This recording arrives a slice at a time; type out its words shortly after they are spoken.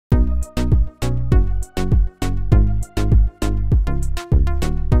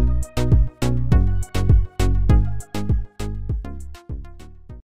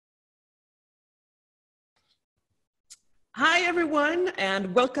Hi, everyone,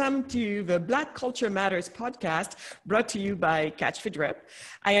 and welcome to the Black Culture Matters podcast brought to you by Catch the Drip.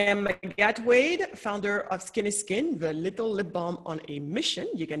 I am Magatte Wade, founder of Skin is Skin, the little lip balm on a mission.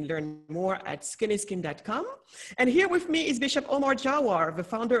 You can learn more at skiniskin.com. And here with me is Bishop Omar Jawar, the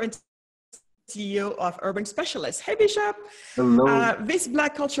founder and CEO of Urban Specialists. Hey, Bishop. Hello. This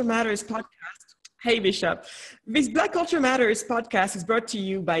Black Culture Matters podcast. Hey, Bishop. This Black Culture Matters podcast is brought to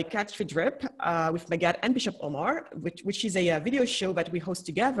you by Catch the Drip with Magatte and Bishop Omar, which is a video show that we host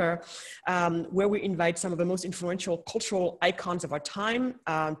together where we invite some of the most influential cultural icons of our time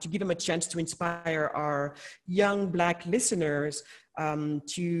to give them a chance to inspire our young Black listeners,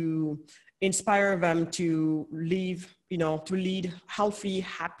 to inspire them to lead healthy,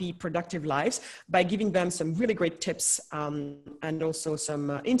 happy, productive lives by giving them some really great tips and also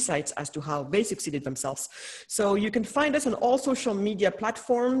some insights as to how they succeeded themselves. So you can find us on all social media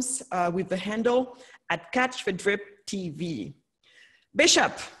platforms with the handle at Catch the Drip TV.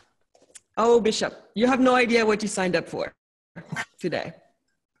 Bishop, you have no idea what you signed up for today.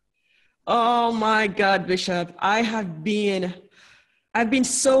 Oh my God, Bishop, I've been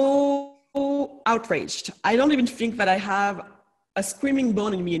so outraged. I don't even think that I have a screaming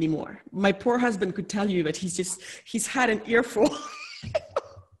bone in me anymore. My poor husband could tell you that he's had an earful.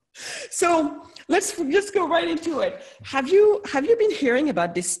 So let's just go right into it. Have you been hearing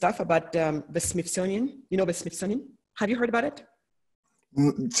about this stuff about the Smithsonian? You know the Smithsonian? Have you heard about it?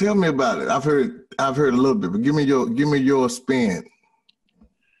 Tell me about it. I've heard a little bit, but give me your spin.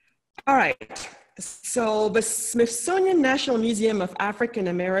 All right. So the Smithsonian National Museum of African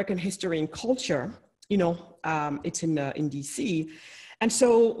American History and Culture, it's in DC. And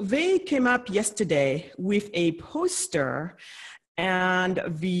so they came up yesterday with a poster, and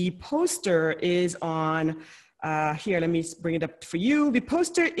the poster is on, here, let me bring it up for you. The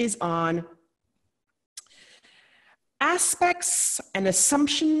poster is on aspects and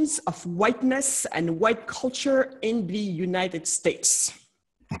assumptions of whiteness and white culture in the United States.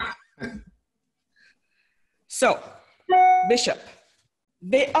 So, Bishop,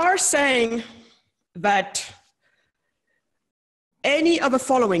 they are saying that any of the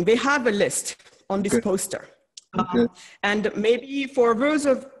following, they have a list on this poster. Okay. And maybe for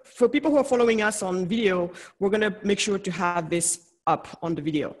people who are following us on video, we're gonna make sure to have this up on the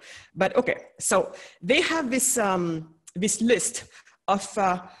video. But okay, so they have this, this list of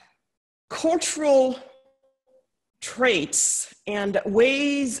cultural traits and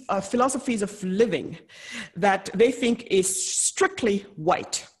ways of philosophies of living that they think is strictly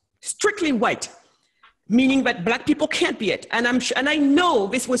white, meaning that Black people can't be it. And I know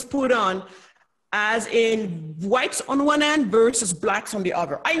this was put on as in whites on one end versus Blacks on the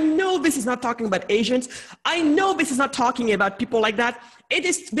other. I know this is not talking about Asians. I know this is not talking about people like that.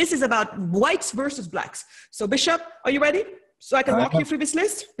 This is about whites versus Blacks. So Bishop, are you ready? So I can walk you through this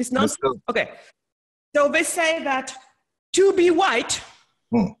list, this nonsense? Okay. So they say that to be white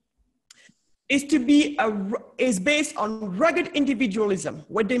is based on rugged individualism.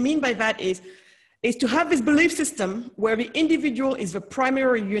 What they mean by that is to have this belief system where the individual is the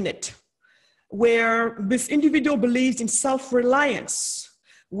primary unit, where this individual believes in self-reliance,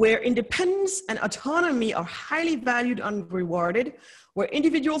 where independence and autonomy are highly valued and rewarded, where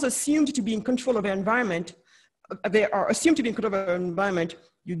individuals assumed to be in control of their environment,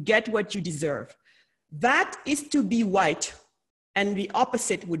 you get what you deserve. That is to be white, and the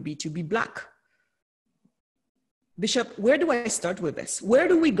opposite would be to be Black. Bishop, where do I start with this? Where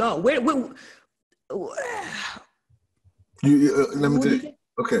do we go? Let me tell you.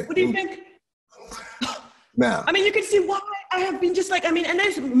 Okay. What do you think? Now. I mean, you can see why I have been just like, and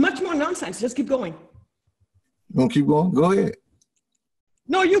there's much more nonsense. Just keep going. You want to keep going? Go ahead.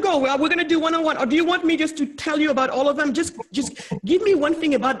 No, you go. Well, we're going to do one-on-one. Or do you want me just to tell you about all of them? Just give me one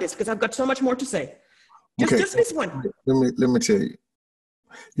thing about this, because I've got so much more to say. Just this one. Let me tell you.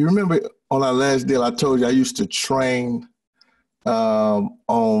 You remember on our last deal, I told you I used to train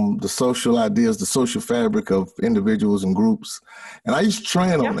on the social ideas, the social fabric of individuals and groups. And I used to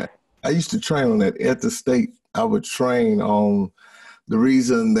train on that. I used to train on that at the state. I would train on the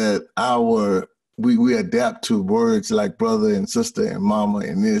reason that we adapt to words like brother and sister and mama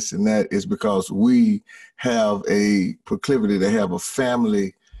and this and that is because we have a proclivity to have a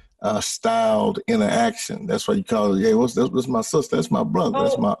family styled interaction. That's why you call it, hey, what's my sister? That's my brother.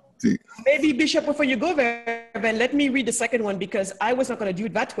 That's my auntie. Maybe, Bishop, before you go there, Ben, let me read the second one, because I was not going to do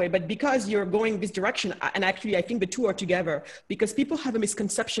it that way, but because you're going this direction, and actually I think the two are together, because people have a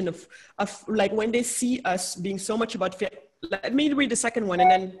misconception of like when they see us being so much about fear. Let me read the second one,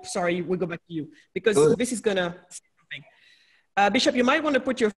 and then, sorry, we'll go back to you, because this is going to say something. Bishop, you might want to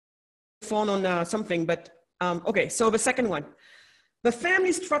put your phone on something, but okay, so the second one. The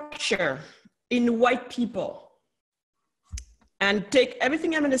family structure in white people, and take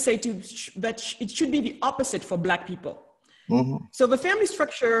everything I'm going to say to that it should be the opposite for Black people. Mm-hmm. So the family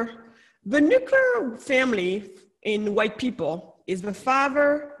structure, the nuclear family in white people is the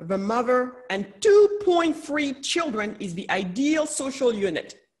father, the mother, and 2.3 children is the ideal social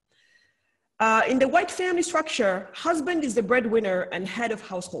unit. In the white family structure, husband is the breadwinner and head of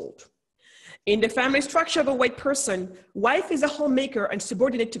household. In the family structure of a white person, wife is a homemaker and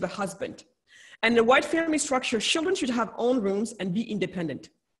subordinate to the husband. And in the white family structure, children should have own rooms and be independent.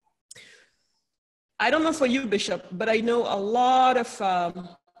 I don't know for you, Bishop, but I know a lot of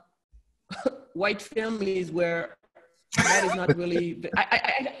white families where that is not really,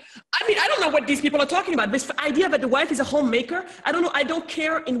 I mean, I don't know what these people are talking about. This idea that the wife is a homemaker, I don't know, I don't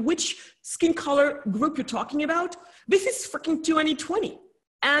care in which skin color group you're talking about. This is freaking 2020.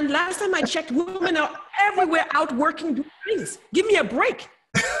 And last time I checked, women are everywhere out working, doing things. Give me a break.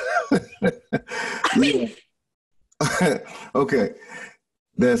 I mean, okay,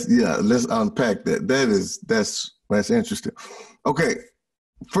 let's unpack that. That's interesting. Okay,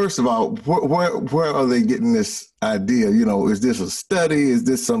 first of all, where are they getting this idea? You know, is this a study? Is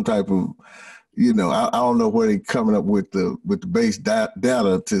this some type of, you know, I don't know where they're coming up with the base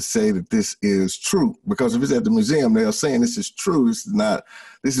data to say that this is true. Because if it's at the museum, they are saying this is true. It's not.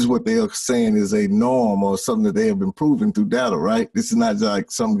 This is what they are saying is a norm or something that they have been proving through data, right? This is not like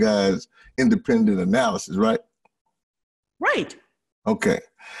some guy's independent analysis, right? Right. Okay.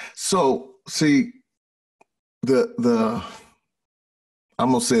 So see, the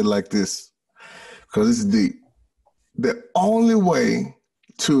I'm gonna say it like this because this is deep. The only way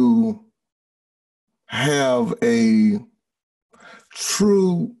to have a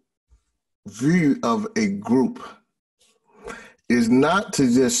true view of a group is not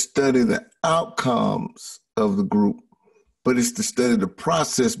to just study the outcomes of the group, but it's to study the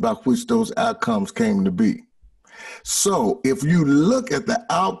process by which those outcomes came to be. So if you look at the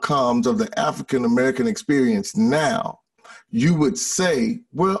outcomes of the African American experience now, you would say,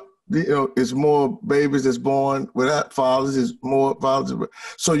 well, you know, it's more babies that's born without fathers, it's more fathers.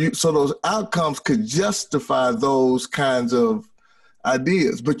 So those outcomes could justify those kinds of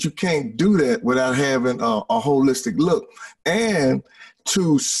ideas, but you can't do that without having a holistic look. And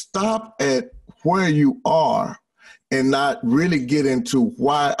to stop at where you are and not really get into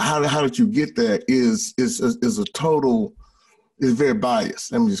how did you get there is very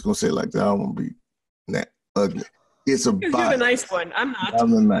biased. I'm just gonna say it like that. I don't want to be that ugly. It's a bias. You're the nice one. I'm not.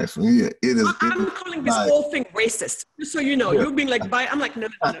 I'm the nice one. Yeah, it is. I'm calling this whole thing racist. Just so you know, you're being like biased. I'm like, no.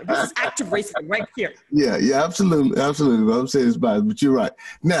 This is active racism right here. Yeah, absolutely. But I'm saying it's biased, but you're right.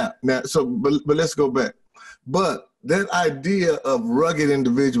 Now, so, but let's go back. But that idea of rugged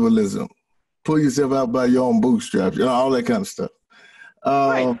individualism, pull yourself out by your own bootstraps, you know, all that kind of stuff.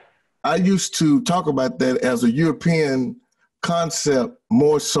 Right. I used to talk about that as a European concept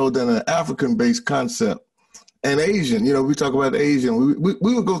more so than an African-based concept. And Asian, you know, we talk about Asian.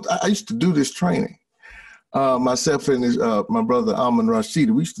 We would go. I used to do this training. Myself and my brother Amin Rashid,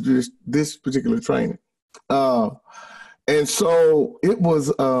 we used to do this particular training, and so it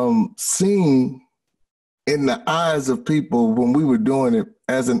was seen in the eyes of people when we were doing it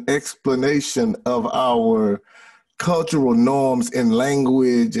as an explanation of our cultural norms and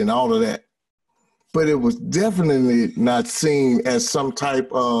language and all of that. But it was definitely not seen as some type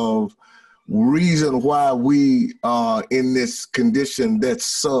of reason why we are in this condition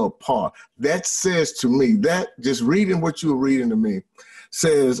that's subpar. That says to me, that just reading what you were reading to me,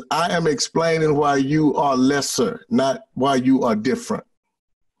 says I am explaining why you are lesser, not why you are different.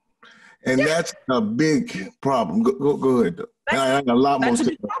 And that's a big problem. Go ahead, though. I got a lot more.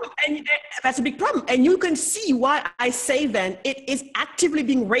 That's a big problem. And you can see why I say then it is actively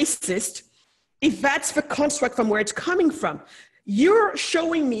being racist if that's the construct from where it's coming from. You're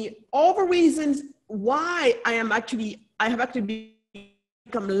showing me all the reasons why I have actually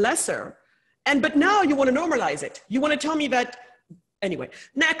become lesser. But now you want to normalize it. You want to tell me that, anyway,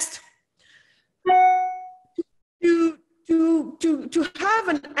 next. To have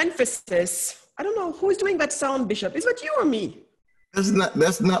an emphasis, I don't know, who is doing that sound, Bishop? Is that you or me?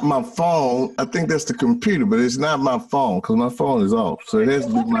 That's not my phone. I think that's the computer, but it's not my phone because my phone is off. So it has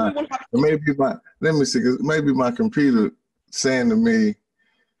to be let me see, 'cause maybe my computer saying to me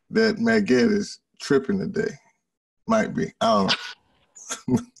that Magatte is tripping today. Might be. I don't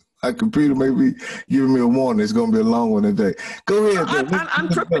know. My computer may be giving me a warning. It's going to be a long one today. Go ahead. I'm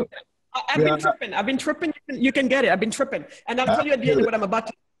tripping. I've been tripping. You can get it. I've been tripping. And I'll tell you at the end what I'm about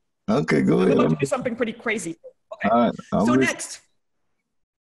to do. Okay, go ahead. I'm about to do something pretty crazy. Okay. All right, so next,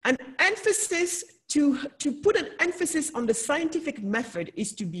 an emphasis to put an emphasis on the scientific method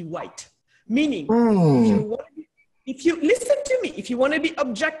is to be white. Meaning, if you listen to me, if you want to be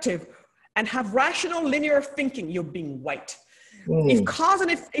objective and have rational linear thinking, you're being white.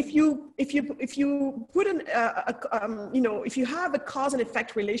 If you put an if you have a cause and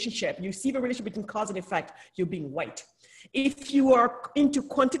effect relationship, you see the relationship between cause and effect, you're being white. If you are into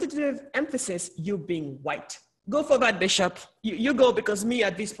quantitative emphasis, you're being white. Go for that, Bishop. You go, because me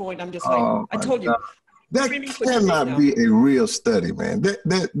at this point, I'm just like, I told you. That cannot be a real study, man.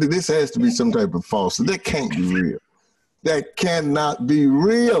 This has to be some type of falsehood. That can't be real. That cannot be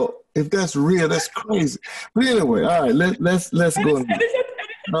real. If that's real, that's crazy. But anyway, all right, let's go.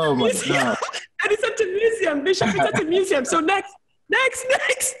 Oh my God! And it's at a museum, Bishop. It's at a museum. So next.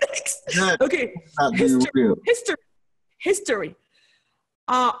 Okay, history.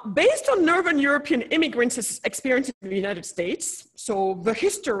 Based on Northern European immigrants' experience in the United States, so the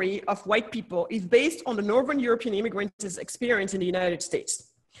history of white people is based on the Northern European immigrants' experience in the United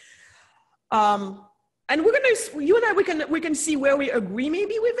States. And you and I, we can see where we agree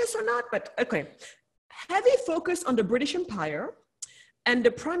maybe with this or not, but okay. Heavy focus on the British Empire and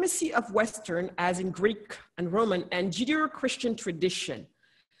the primacy of Western, as in Greek and Roman and Judeo-Christian tradition.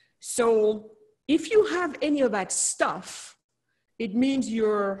 So if you have any of that stuff, it means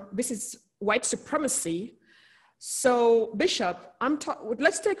this is white supremacy. So Bishop,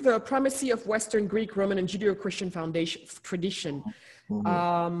 let's take the primacy of Western, Greek, Roman, and Judeo-Christian tradition.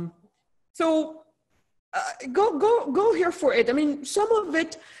 Go here for it. I mean, some of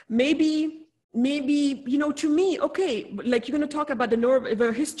it maybe, to me, okay, like you're going to talk about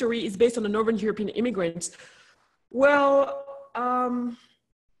the history is based on the Northern European immigrants. Well,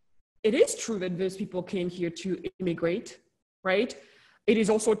 it is true that those people came here to immigrate, right? It is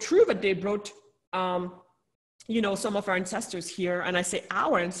also true that they brought, some of our ancestors here. And I say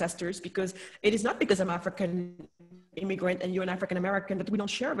our ancestors because it is not because I'm African immigrant and you're an African American that we don't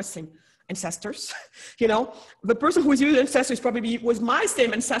share the same ancestors. The person who is your ancestor was my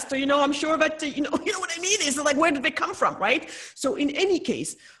same ancestor. I'm sure that you know what I mean. It's like, where did they come from, right? So in any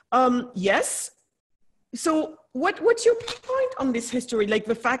case, yes. So what's your point on this history? Like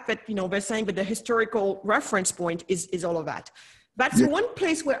the fact that they're saying that the historical reference point is all of that. That's one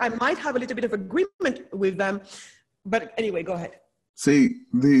place where I might have a little bit of agreement with them. But anyway, go ahead. See,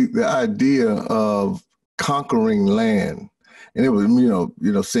 the idea of conquering land. And it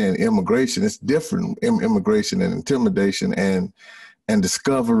was, saying immigration, it's different, immigration and intimidation and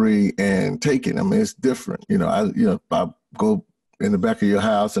discovery and taking. I mean, it's different. I go in the back of your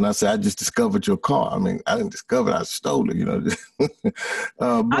house and I say, I just discovered your car. I mean, I didn't discover it, I stole it,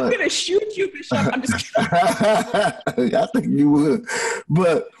 I'm going to shoot you, Bishop. I'm just kidding. I think you would.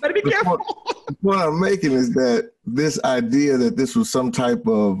 But be careful. The point I'm making is that this idea that this was some type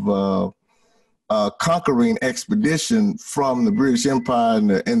of conquering expedition from the British Empire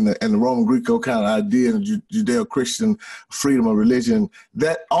and the Roman Greco kind of idea and Judeo-Christian freedom of religion,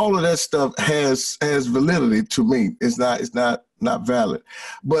 that all of that stuff has validity to me. It's not valid.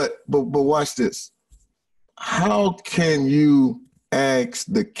 But watch this. How can you ask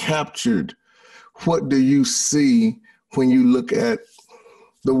the captured, what do you see when you look at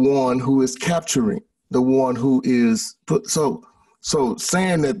the one who is capturing, the one who is put So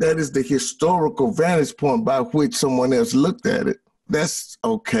saying that is the historical vantage point by which someone else looked at it, that's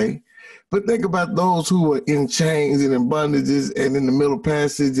okay. But think about those who were in chains and in bondages and in the Middle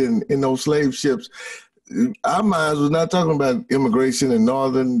Passage and in those slave ships. Our minds was not talking about immigration and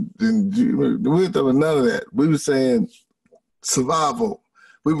northern, and we were talking about none of that. We were saying survival.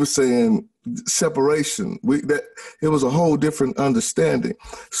 We were saying separation. It was a whole different understanding.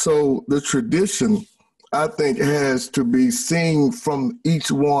 So the tradition, I think, has to be seen from each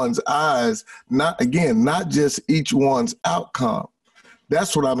one's eyes, not just each one's outcome.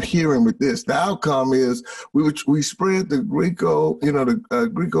 That's what I'm hearing with this. The outcome is we spread the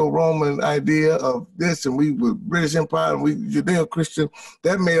Greco-Roman idea of this, and we were British Empire and we Judeo-Christian.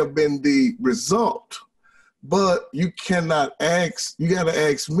 That may have been the result, but you got to ask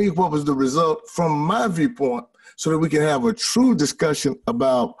me what was the result from my viewpoint, so that we can have a true discussion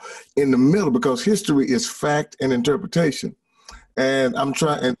about in the middle, because history is fact and interpretation. And I'm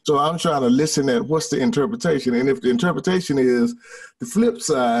trying to listen at what's the interpretation. And if the interpretation is the flip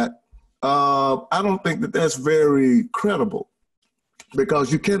side, I don't think that that's very credible,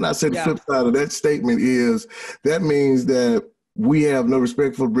 because you cannot say the flip side of that statement is that means that we have no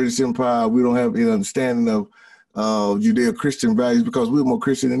respect for the British Empire. We don't have any understanding of Judeo-Christian values because we're more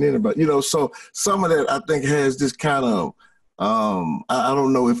Christian than anybody. So some of that I think has this kind of, I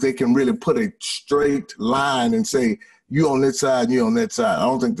don't know if they can really put a straight line and say, you on this side, you on that side. I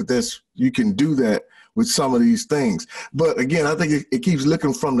don't think that you can do that with some of these things. But again, I think it keeps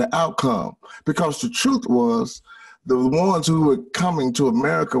looking from the outcome, because the truth was the ones who were coming to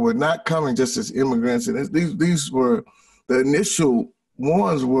America were not coming just as immigrants. And these were the initial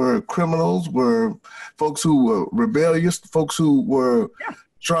ones were criminals, were folks who were rebellious, folks who were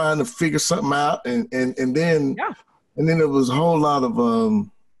trying to figure something out. And then there was a whole lot of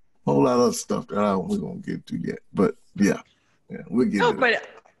other stuff that we won't get to yet. But yeah, we'll get to it.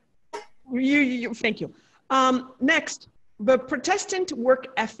 But thank you. Next, the Protestant work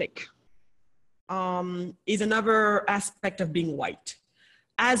ethic is another aspect of being white.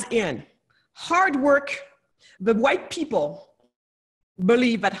 As in, hard work, the white people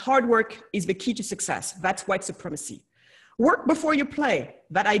believe that hard work is the key to success. That's white supremacy. Work before you play,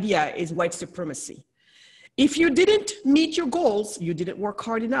 that idea is white supremacy. If you didn't meet your goals, you didn't work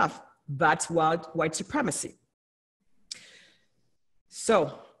hard enough. That's white supremacy.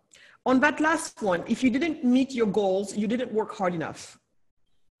 So on that last one, if you didn't meet your goals, you didn't work hard enough.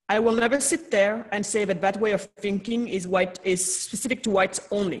 I will never sit there and say that way of thinking is specific to whites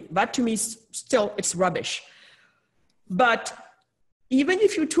only. That to me it's rubbish. But even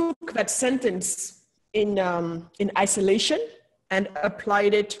if you took that sentence in isolation and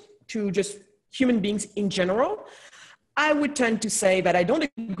applied it to just human beings in general, I would tend to say that I don't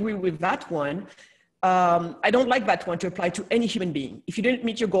agree with that one. I don't like that one to apply to any human being. If you didn't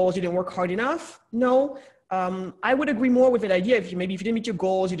meet your goals, you didn't work hard enough. No, I would agree more with that idea. If you didn't meet your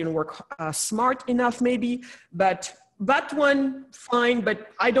goals, you didn't work smart enough, maybe. But that one, fine.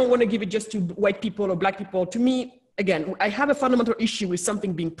 But I don't want to give it just to white people or black people. To me, again, I have a fundamental issue with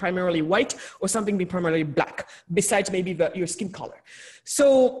something being primarily white or something being primarily black, besides maybe your skin color.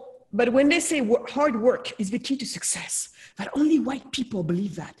 So, but when they say hard work is the key to success, that only white people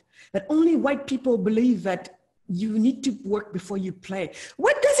believe that only white people believe that you need to work before you play.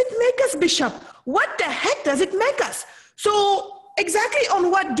 What does it make us, Bishop? What the heck does it make us? So exactly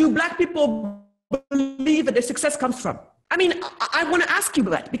on what do black people believe that their success comes from? I mean, I want to ask you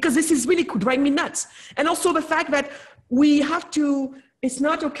that, because this is really could drive me nuts. And also the fact that it's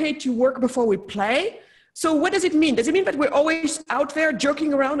not okay to work before we play. So what does it mean? Does it mean that we're always out there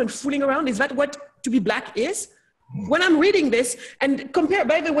joking around and fooling around? Is that what to be black is? When I'm reading this and compare,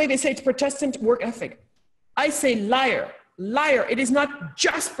 by the way, they say it's Protestant work ethic. I say liar. It is not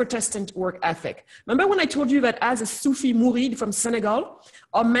just Protestant work ethic. Remember when I told you that as a Sufi Murid from Senegal,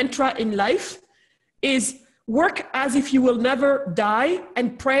 our mantra in life is work as if you will never die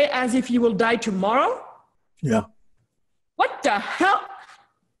and pray as if you will die tomorrow? Yeah. What the hell?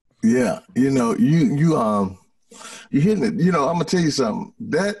 Yeah, you hitting it. I'm gonna tell you something.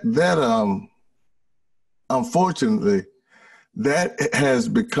 That unfortunately, that has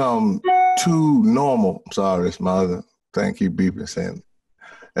become too normal. Sorry, it's my other. Thank you, beeping saying.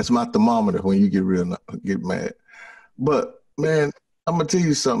 That's my thermometer when you get mad. But man, I'm gonna tell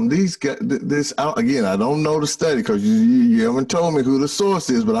you something. These guys, I don't know the study because you haven't told me who the source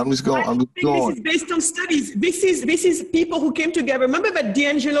is. But I'm just going. This is based on studies. This is people who came together. Remember that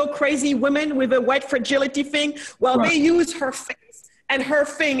D'Angelo crazy woman with a white fragility thing? Well, They use her face and her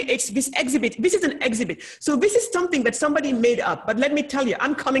thing. It's this exhibit. This is an exhibit. So this is something that somebody made up. But let me tell you,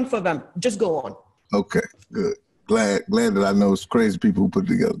 I'm coming for them. Just go on. Okay, good. Glad that I know it's crazy people who put it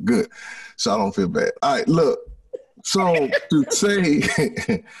together. Good. So I don't feel bad. All right, look. So to say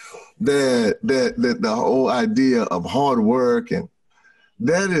that the whole idea of hard work, and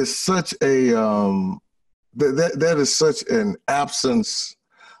that is such a that is such an absence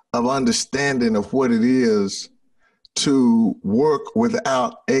of understanding of what it is to work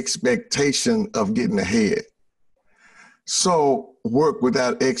without expectation of getting ahead. So work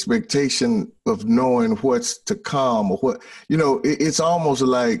without expectation of knowing what's to come, or what, it's almost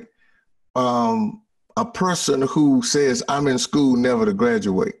like a person who says, I'm in school never to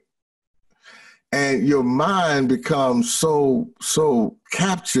graduate. And your mind becomes so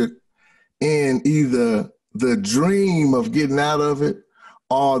captured in either the dream of getting out of it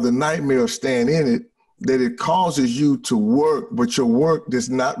or the nightmare of staying in it, that it causes you to work, but your work does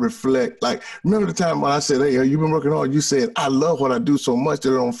not reflect. Like, remember the time when I said, hey, you've been working hard? You said, I love what I do so much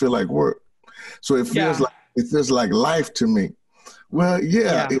that it don't feel like work. So it feels like life to me. Well,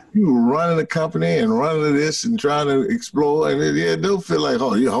 yeah, if you were running a company and running this and trying to explore, and they'll feel like,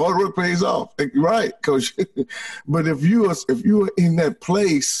 oh, your hard work pays off, right, Coach? But if you are in that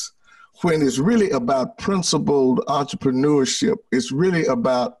place when it's really about principled entrepreneurship, it's really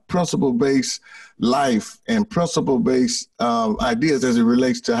about principle-based life and principle-based ideas as it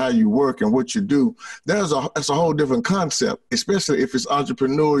relates to how you work and what you do, that's a whole different concept, especially if it's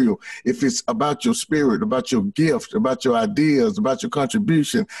entrepreneurial, if it's about your spirit, about your gift, about your ideas, about your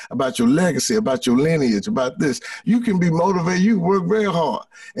contribution, about your legacy, about your lineage, about this. You can be motivated, you work very hard.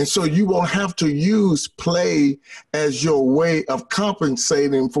 And so you won't have to use play as your way of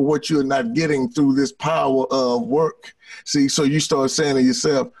compensating for what you're not getting through this power of work. See, so you start saying to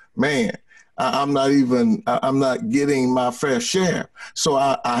yourself, man, I'm not getting my fair share. So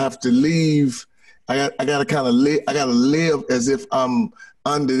I have to leave. I got to live as if I'm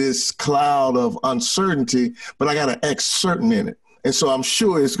under this cloud of uncertainty, but I got to act certain in it. And so I'm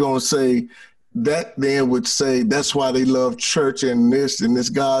sure it's going to say that then would say that's why they love church and this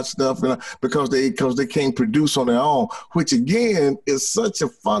God stuff, because they can't produce on their own, which again is such a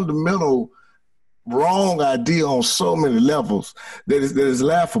fundamental wrong idea on so many levels that is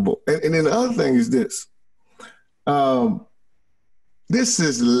laughable. And then the other thing is this. This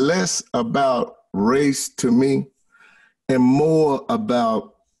is less about race to me and more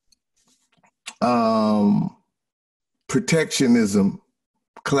about protectionism,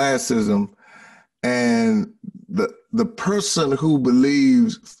 classism, and the person who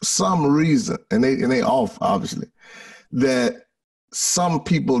believes for some reason, and they off obviously, that some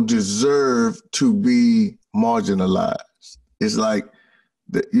people deserve to be marginalized. It's like,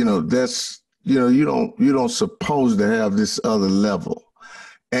 you don't supposed to have this other level.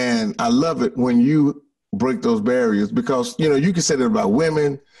 And I love it when you break those barriers, because, you can say that about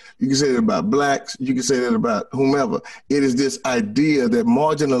women, you can say that about blacks, you can say that about whomever. It is this idea that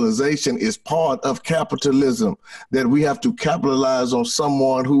marginalization is part of capitalism, that we have to capitalize on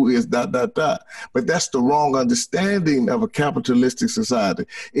someone who is ... But that's the wrong understanding of a capitalistic society.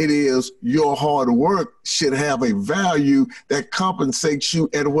 It is your hard work should have a value that compensates you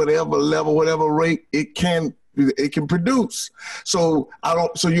at whatever level, whatever rate it can produce. So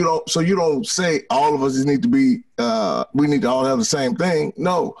you don't say all of us need to be, we need to all have the same thing.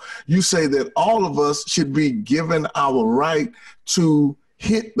 No, you say that all of us should be given our right to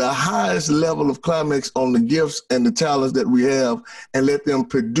hit the highest level of climax on the gifts and the talents that we have and let them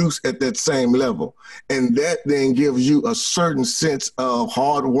produce at that same level. And that then gives you a certain sense of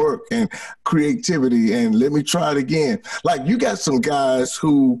hard work and creativity. And let me try it again. Like, you got some guys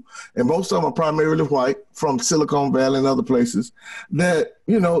who, and most of them are primarily white, from Silicon Valley and other places, that,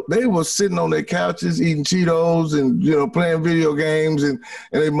 they were sitting on their couches eating Cheetos and, playing video games, and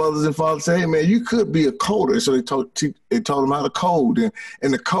their mothers and fathers say, hey man, you could be a coder. So they taught them how to code,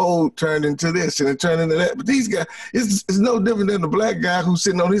 and the code turned into this and it turned into that. But these guys, it's no different than the black guy who's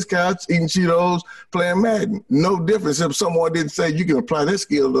sitting on his couch eating Cheetos, playing Madden. No difference if someone didn't say you can apply that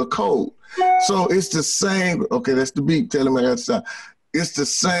skill to a code. So it's the same. Okay, that's the beep. Tell him I got to stop. It's the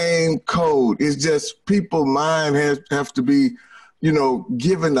same code. It's just people's mind have to be,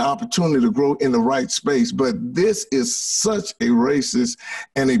 given the opportunity to grow in the right space. But this is such a racist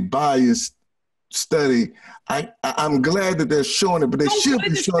and a biased study. I'm glad that they're showing it, but they should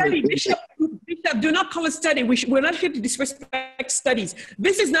be showing it. Bishop, do not call it study. We're not here to disrespect studies.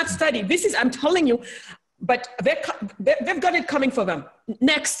 This is not study. This is, I'm telling you, but they've got it coming for them.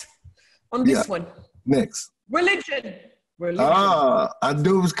 Next, on this one. Next. Religion. I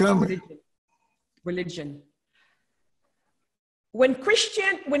knew it was coming. Religion. When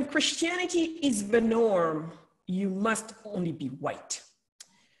Christianity is the norm, you must only be white.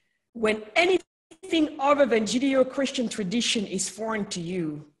 When anything other than Judeo-Christian tradition is foreign to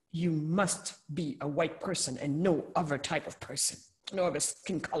you, you must be a white person and no other type of person, no other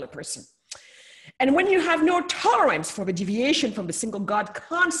skin color person. And when you have no tolerance for the deviation from the single God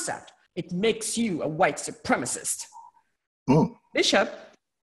concept, it makes you a white supremacist. Mm. Bishop,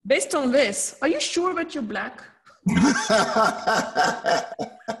 based on this, are you sure that you're black? I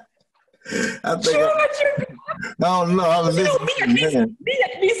think no, I was listening. Me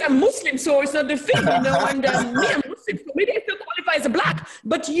at least I'm Muslim, so it's not the thing, and me I'm Muslim, so maybe I still qualify as a black.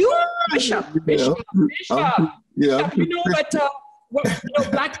 But you, Bishop, Bishop,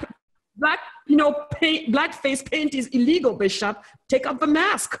 black face paint is illegal, Bishop. Take off the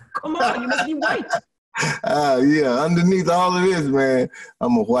mask. Come on, you must be white. Underneath all of this, man,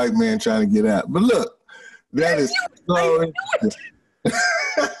 I'm a white man trying to get out. But look, that is so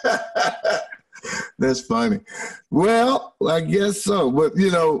that's funny. Well, I guess so. But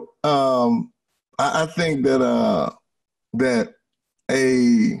I think that that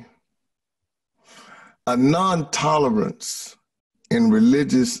a non-tolerance in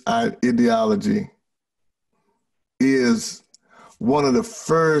religious ideology is one of the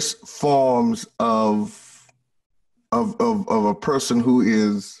first forms of a person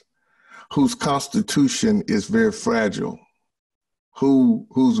whose constitution is very fragile,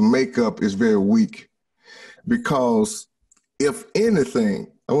 whose makeup is very weak. Because if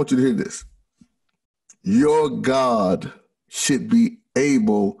anything, I want you to hear this, your God should be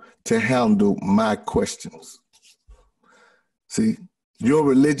able to handle my questions. See, your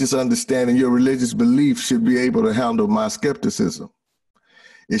religious understanding, your religious belief should be able to handle my skepticism.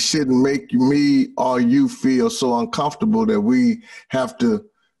 It shouldn't make me or you feel so uncomfortable that we have to,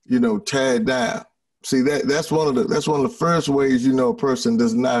 tear it down. See, that's one of the first ways, a person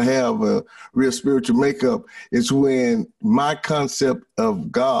does not have a real spiritual makeup, is when my concept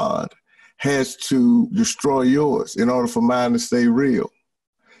of God has to destroy yours in order for mine to stay real.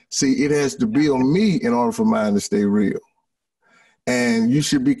 See, it has to be on me in order for mine to stay real. And you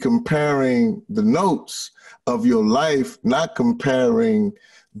should be comparing the notes of your life, not comparing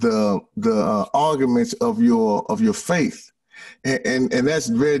the arguments of your faith. And that's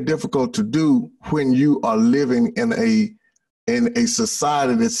very difficult to do when you are living in a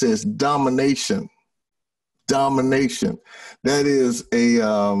society that says domination. That is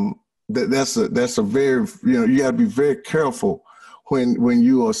that's a very, you got to be very careful when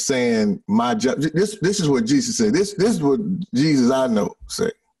you are saying my job. This is what Jesus said. This is what Jesus I know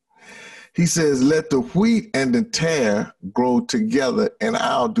say. He says, let the wheat and the tare grow together and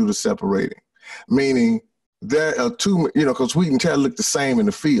I'll do the separating. Meaning there are two, because wheat and tare look the same in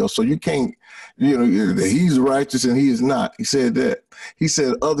the field. So you can't, he's righteous and he is not. He said that. He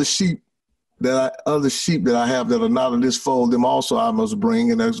said other sheep that I have that are not of this fold, them also I must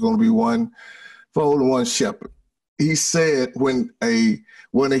bring, and there's going to be one fold and one shepherd. He said when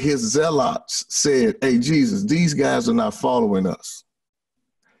one of his zealots said, hey, Jesus, these guys are not following us.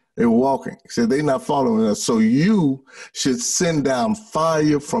 They're walking. He said, they're not following us. So you should send down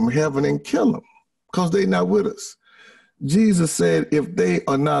fire from heaven and kill them because they're not with us. Jesus said, if they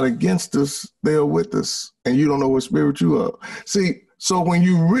are not against us, they are with us. And you don't know what spirit you are. See, so when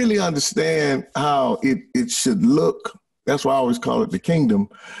you really understand how it should look, that's why I always call it the kingdom.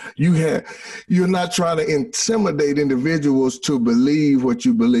 You're not trying to intimidate individuals to believe what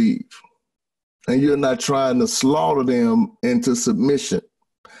you believe. And you're not trying to slaughter them into submission.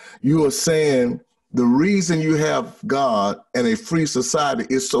 You are saying the reason you have God and a free society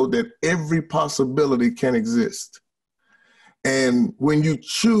is so that every possibility can exist. And when you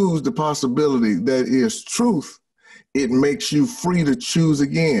choose the possibility that is truth, it makes you free to choose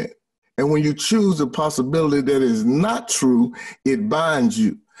again. And when you choose a possibility that is not true, it binds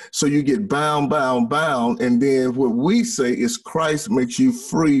you. So you get bound. And then what we say is Christ makes you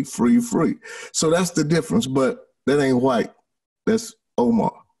free. So that's the difference. But that ain't white. That's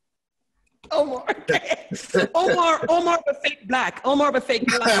Omar. Omar, okay. Omar, but fake black. Omar, but fake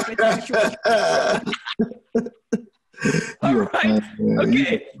black. All right.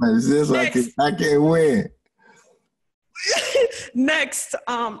 Okay. It's just I can't win. Next,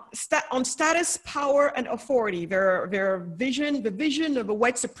 on status, power, and authority, the vision of a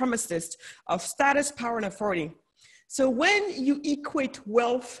white supremacist of status, power, and authority. So when you equate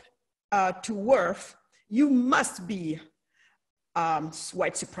wealth to worth, you must be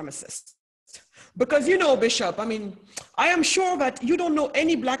white supremacist. Because Bishop, I am sure that you don't know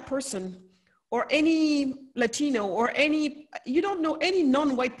any black person or any Latino or you don't know any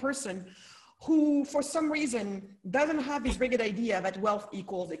non-white person who, for some reason, doesn't have this rigid idea that wealth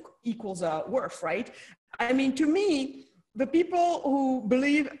equals worth, right? To me, the people who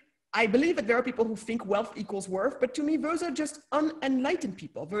I believe that there are people who think wealth equals worth, but to me, those are just unenlightened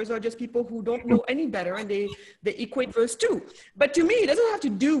people. Those are just people who don't know any better, and they equate those two. But to me, it doesn't have to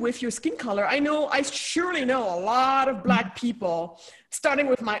do with your skin color. I surely know a lot of black people, starting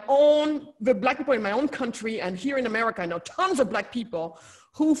with the black people in my own country, and here in America, I know tons of black people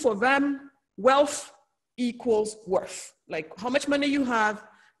who, for them, wealth equals worth. Like how much money you have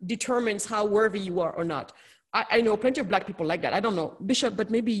determines how worthy you are or not. I know plenty of black people like that. I don't know, Bishop, but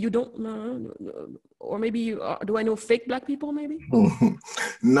maybe you don't know, or maybe do I know fake black people maybe?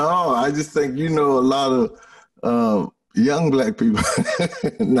 No, I just think a lot of young black people.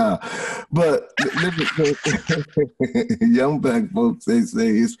 Nah, but young black folks, they say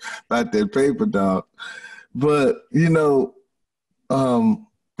it's about that paper dog. But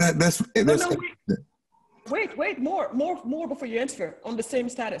that's Wait, more before you answer on the same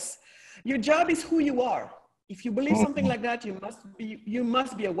status. Your job is who you are. If you believe something like that, you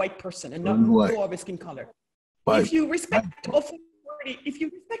must be a white person and not go of a skin color. If you respect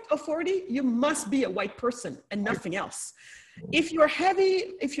authority, you must be a white person and nothing else. If you have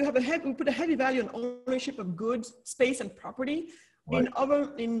we put a heavy value on ownership of goods, space, and property. Right.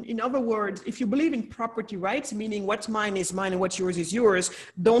 In other words, if you believe in property rights, meaning what's mine is mine and what's yours is yours,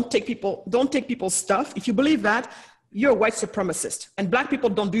 don't take people's stuff. If you believe that, you're a white supremacist. And Black people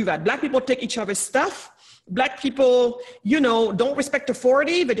don't do that. Black people take each other's stuff. Black people, don't respect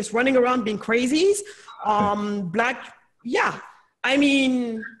authority. They're just running around being crazies.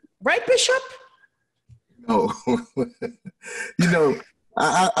 Right, Bishop? No.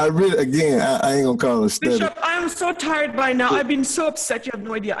 I really, again, I ain't gonna call it study. Bishop, I am so tired by now. I've been so upset. You have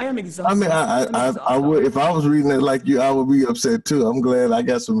no idea. I am exhausted. I mean, I would, if I was reading it like you, I would be upset too. I'm glad I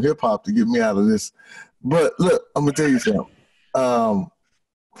got some hip hop to get me out of this. But look, I'm gonna tell you something.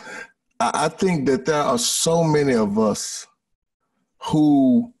 I think that there are so many of us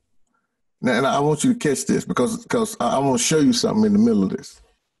who, and I want you to catch this because I want to show you something in the middle of this.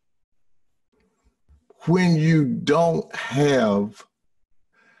 When you don't have,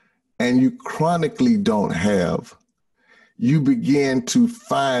 and you chronically don't have, you begin to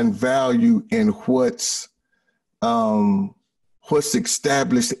find value in what's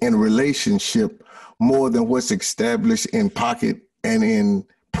established in relationship more than what's established in pocket and in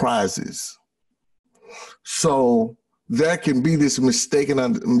prizes. So there can be this mistaken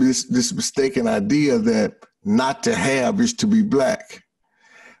idea that not to have is to be Black.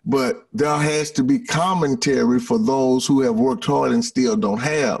 But there has to be commentary for those who have worked hard and still don't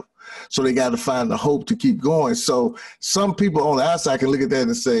have. So they got to find the hope to keep going. So some people on the outside can look at that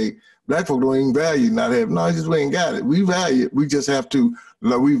and say, Black folk don't even value not having. No, we ain't got it. We value it. We just have to,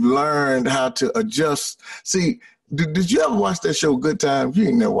 we've learned how to adjust. See, did you ever watch that show, Good Times? You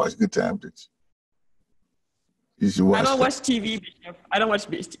ain't never watched Good Times, did you? You should watch I don't watch TV, Bishop. I don't watch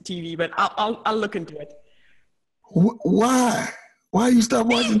TV, but I'll look into it. Why? Why you stop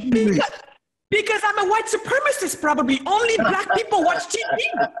watching TV? Because I'm a white supremacist, probably. Only Black people watch TV,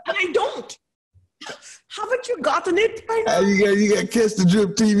 and I don't. Haven't you gotten it by now? You got Catch the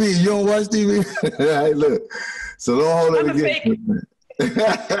Drip TV. You don't watch TV? Hey, look. So don't hold that against me.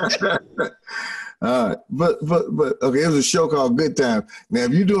 All right. But okay, it was a show called Good Times. Now,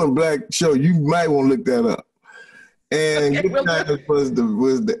 if you're doing a Black show, you might want to look that up. And okay, Good Times was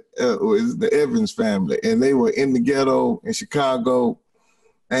the Evans family, and they were in the ghetto in Chicago.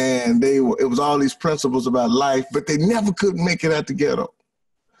 And it was all these principles about life, but they never could make it out the ghetto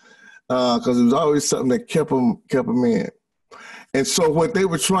because it was always something that kept them in. And so what they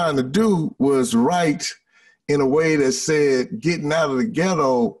were trying to do was write in a way that said getting out of the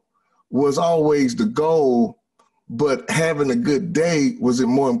ghetto was always the goal, but having a good day was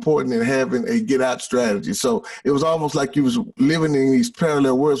more important than having a get out strategy. So it was almost like you was living in these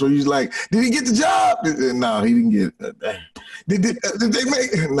parallel worlds where you was like, did he get the job? No, he didn't get it. Did they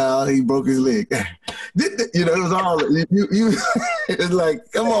make it? No, he broke his leg. It was all, it's like,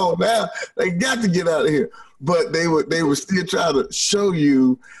 come on now, they got to get out of here. But they would still try to show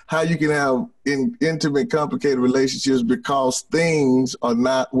you how you can have intimate, complicated relationships because things are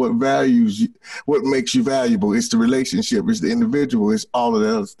not what makes you valuable. It's the relationship, it's the individual, it's all of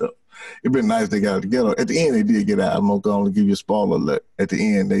that other stuff. It'd been nice they got it together. At the end, they did get out. I'm going to give you a spoiler alert. At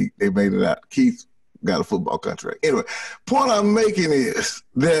the end, they made it out. Keith got a football contract. Anyway, point I'm making is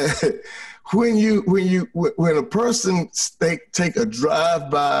that when a person take a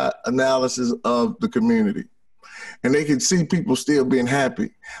drive-by analysis of the community, and they can see people still being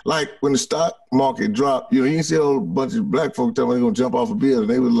happy. Like when the stock market dropped, you see a whole bunch of Black folk telling me they're going to jump off a building.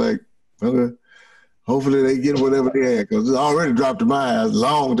 They was like, okay, hopefully they get whatever they had because it already dropped in my eyes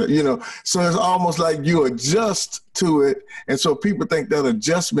So it's almost like you adjust to it. And so people think that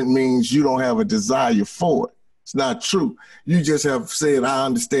adjustment means you don't have a desire for it. It's not true. You just have said, I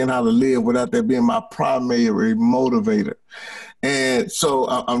understand how to live without that being my primary motivator. And so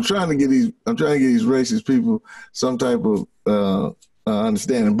I'm trying to get these racist people some type of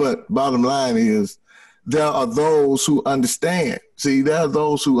understanding. But bottom line is, there are those who understand. See, there are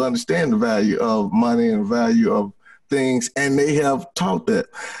those who understand the value of money and the value of things, and they have taught that.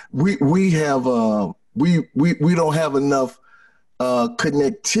 We don't have enough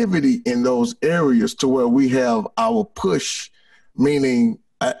connectivity in those areas to where we have our push, meaning,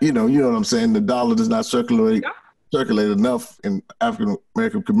 you know what I'm saying? The dollar does not circulate enough in African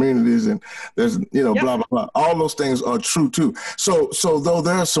American communities, and there's blah blah blah. All those things are true too. So though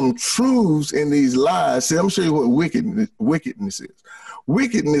there are some truths in these lies, see, I'm gonna show you what wickedness is.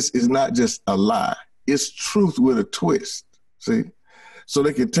 Wickedness is not just a lie; it's truth with a twist. See, so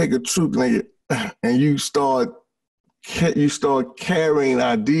they can take a truth and you start carrying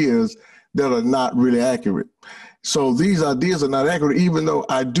ideas that are not really accurate. So these ideas are not accurate, even though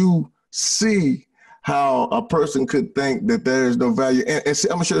I do see how a person could think that there is no value. And see,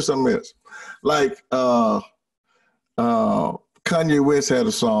 I'm gonna show you something else. Like Kanye West had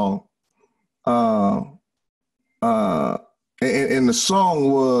a song, and the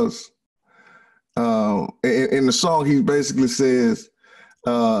song was, in the song he basically says,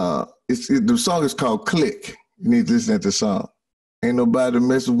 the song is called Click. You need to listen to the song. Ain't nobody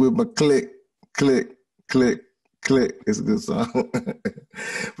messing with my click, click, click, click. It's a good song.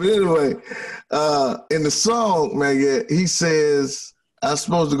 But anyway, in the song, man, he says, I'm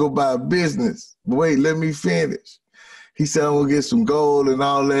supposed to go buy a business. But wait, let me finish. He said, I'm gonna get some gold and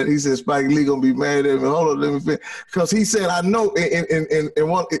all that. He said, Spike Lee gonna be mad at me. Hold on, let me finish. Because he said, I know, in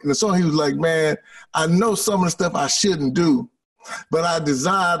the song, he was like, man, I know some of the stuff I shouldn't do, but I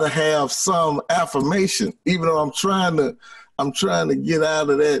desire to have some affirmation, even though I'm trying to get out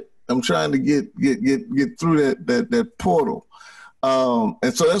of that. I'm trying to get through that portal.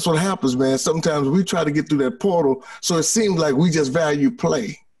 And so that's what happens, man. Sometimes we try to get through that portal, so it seems like we just value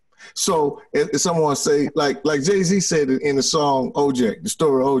play. So if someone say, like Jay-Z said in the song OJ, the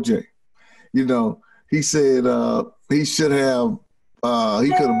story of OJ, you know, he said he should have, he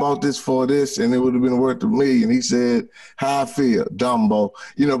could have bought this for this and it would have been worth $1 million. He said, how I feel, Dumbo,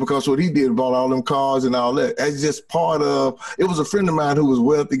 you know, because what he did, bought all them cars and all that. That's just part of, it was a friend of mine who was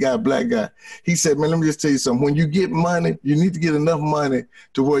wealthy guy, black guy. He said, man, let me just tell you something. When you get money, you need to get enough money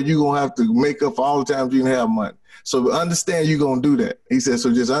to where you're going to have to make up for all the times you didn't have money. So understand you're going to do that. He said,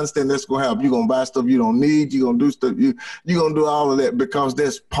 so just understand that's going to happen. You're going to buy stuff you don't need. You're going to do stuff. You're going to do all of that because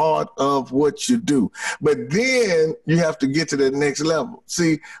that's part of what you do. But then you have to get to that next level.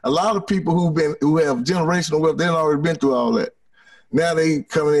 See, a lot of people who have generational wealth, they've already been through all that. Now they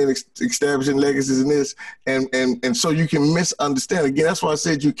coming in establishing legacies in this. And so you can misunderstand. Again, that's why I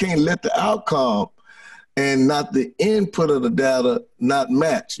said you can't let the outcome and not the input of the data not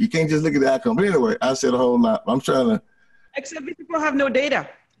match. You can't just look at the outcome. But anyway, I said a whole lot. I'm trying to. Except these people have no data.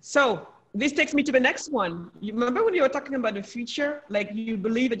 So this takes me to the next one. You remember when you were talking about the future, like you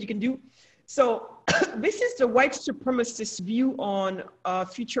believe that you can do? So this is the white supremacist view on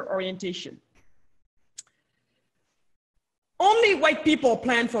future orientation. Only white people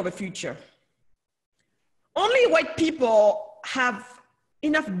plan for the future. Only white people have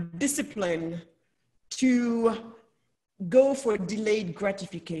enough discipline to go for delayed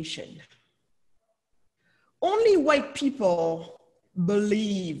gratification. Only white people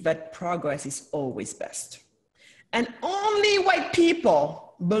believe that progress is always best. And only white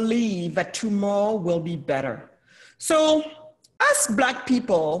people believe that tomorrow will be better. So us Black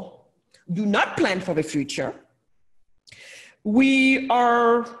people do not plan for the future. We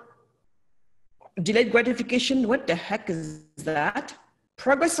are delayed gratification. What the heck is that?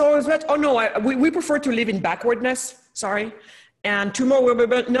 Progress always better. Oh no, we prefer to live in backwardness. Sorry. And tomorrow will be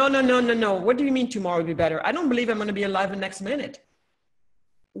better. No. What do you mean tomorrow will be better? I don't believe I'm going to be alive the next minute.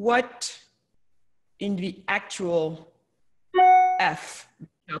 What in the actual F?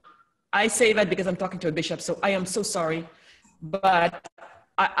 No. I say that because I'm talking to a bishop, so I am so sorry. But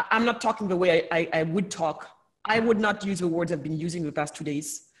I'm not talking the way I would talk. I would not use the words I've been using the past 2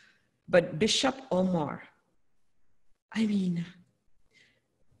 days. But Bishop Omar, I mean,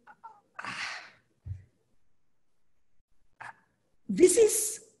 this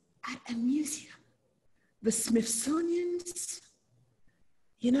is at a museum, the Smithsonian's,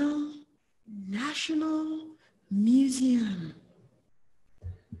 you know, National Museum.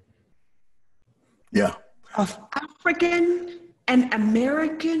 Yeah. Of African and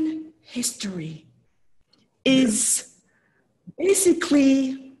American history is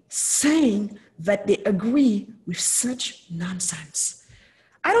basically saying that they agree with such nonsense.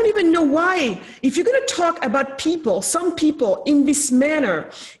 I don't even know why. If you're going to talk about people, some people in this manner,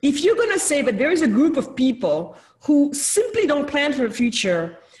 if you're going to say that there is a group of people who simply don't plan for the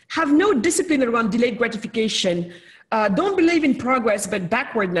future, have no discipline around delayed gratification, don't believe in progress but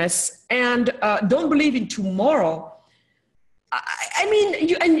backwardness, and don't believe in tomorrow, I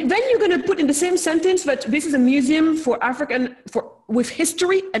mean, and then you're going to put in the same sentence that this is a museum for African, with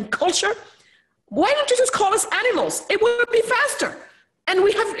history and culture. Why don't you just call us animals? It would be faster. And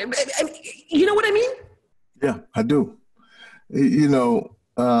we have, you know what I mean? Yeah, I do. You know,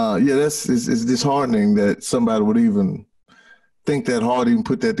 it's disheartening that somebody would even think that hard, even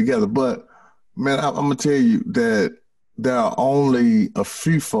put that together. But man, I'm gonna tell you that there are only a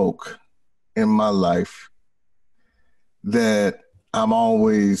few folk in my life that I'm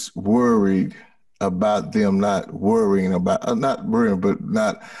always worried about them not worrying about, not worrying, but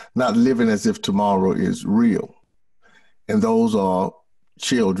not living as if tomorrow is real. And those are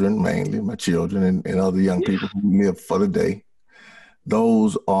children, mainly my children and other young people who live for the day.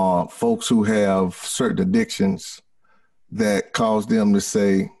 Those are folks who have certain addictions that cause them to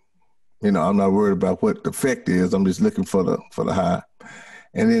say, you know, I'm not worried about what the effect is. I'm just looking for the high.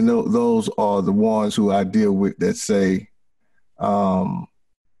 And then those are the ones who I deal with that say, I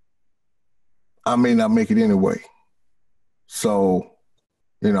may not make it anyway. So,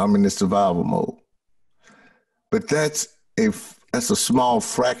 you know, I'm in this survival mode. But that's a small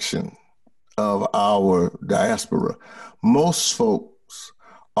fraction of our diaspora. Most folks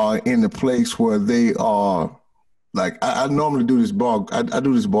are in the place where they are, like, I normally do this bar, I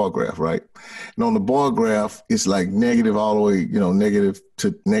do this bar graph, right? And on the bar graph, it's like negative all the way, you know, negative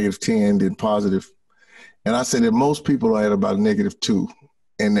to -10, then positive. And I say that most people are at about -2.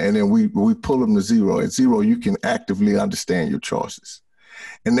 And then we pull them to 0. At 0, you can actively understand your choices.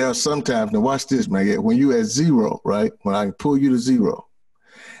 And there are sometimes, now watch this, man, when you at 0, right? When I pull you to 0,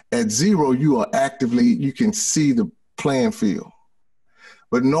 at 0, you are actively, you can see the playing field.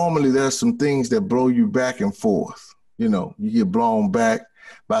 But normally there's some things that blow you back and forth. You know, you get blown back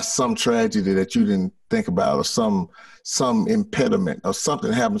by some tragedy that you didn't think about, or some impediment, or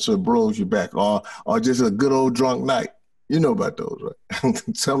something happens so it blows you back, or just a good old drunk night. You know about those, right?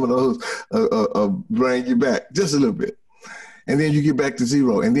 Some of those bring you back just a little bit. And then you get back to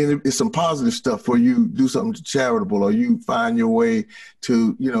 0. And then it's some positive stuff where you do something charitable, or you find your way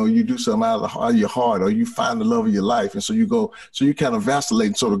to, you know, you do something out of your heart, or you find the love of your life. And so you kind of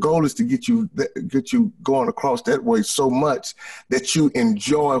vacillate. So the goal is to get you going across that way so much that you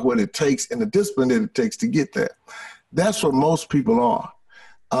enjoy what it takes and the discipline that it takes to get there. That's what most people are.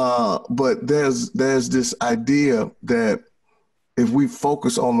 But there's this idea that if we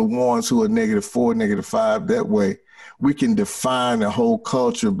focus on the ones who are -4, -5 that way, we can define a whole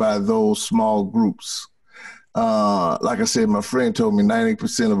culture by those small groups. Like I said, my friend told me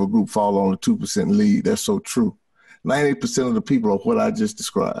 90% of a group fall on the 2% lead. That's so true. 90% of the people are what I just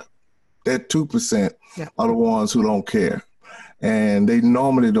described. That 2% are the ones who don't care. And they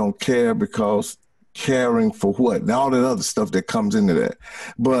normally don't care because caring for what? And all that other stuff that comes into that.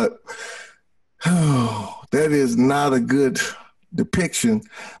 But that is not a good depiction,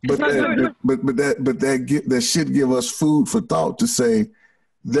 but that should give us food for thought to say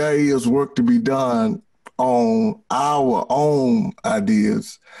there is work to be done on our own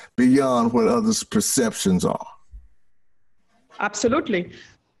ideas beyond what others' perceptions are. Absolutely.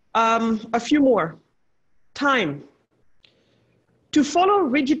 A few more. Time. To follow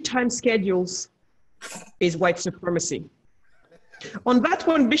rigid time schedules is white supremacy. On that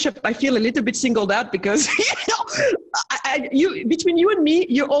one, Bishop, I feel a little bit singled out because between you and me,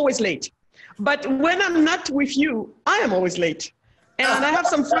 you're always late. But when I'm not with you, I am always late. And I have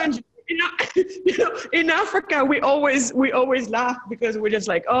some friends, in Africa, we always laugh because we're just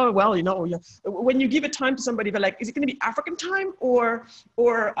like, oh, well, when you give a time to somebody, they're like, is it going to be African time or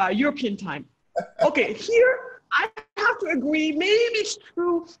European time? Okay, here, I have to agree, maybe it's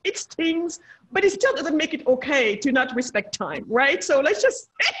true, it stings, but it still doesn't make it okay to not respect time, right? So let's just,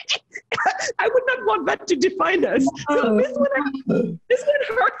 I would not want that to define us. So this one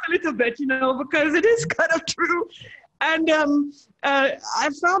hurts a little bit, because it is kind of true. And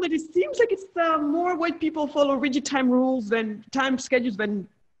I've found that it seems like it's more white people follow rigid time schedules than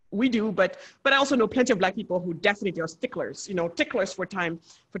we do, but I also know plenty of Black people who definitely are sticklers, ticklers for time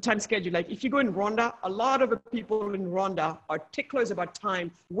schedule. Like if you go in Rwanda, a lot of the people in Rwanda are ticklers about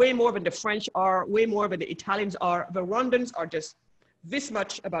time, way more than the French are, way more than the Italians are. The Rwandans are just this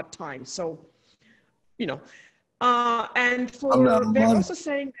much about time. So, and they're also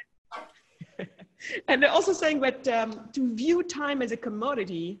saying that, and they're also saying that to view time as a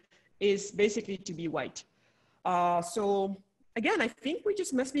commodity is basically to be white. So again, I think we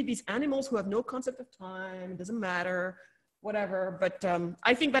just must be these animals who have no concept of time. It doesn't matter, whatever. But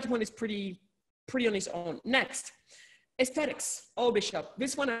I think that one is pretty on its own. Next, aesthetics. Oh, Bishop,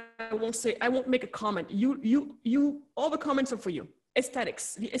 this one I won't make a comment. You, all the comments are for you.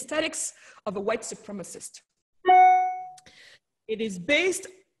 Aesthetics, the aesthetics of a white supremacist. It is based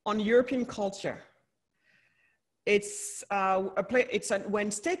on European culture. It's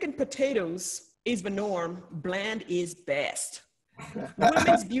when steak and potatoes is the norm, bland is best.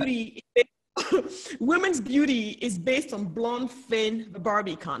 Women's beauty is based on blonde, thin, the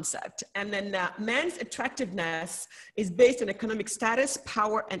Barbie concept. And then men's attractiveness is based on economic status,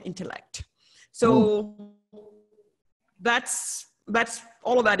 power, and intellect. So that's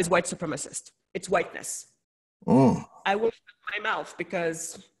all of that is white supremacist. It's whiteness. I will shut my mouth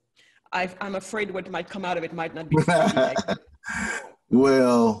because I'm afraid what might come out of it might not be.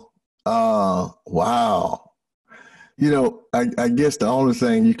 Well, wow. I guess the only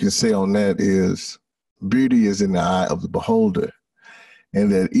thing you can say on that is beauty is in the eye of the beholder,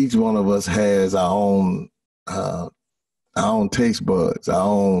 and that each one of us has our own taste buds, our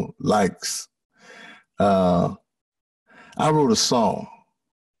own likes. I wrote a song,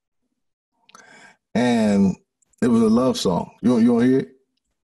 and it was a love song. You want to hear it?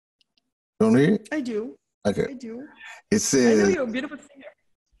 You want to hear it? I do. Okay. I do. It says, I know you're a beautiful singer.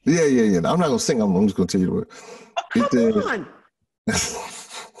 Yeah. I'm not going to sing. I'm just going to tell you the word. Oh, come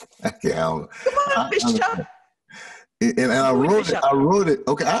on. Come on, Bishop. And I wrote it.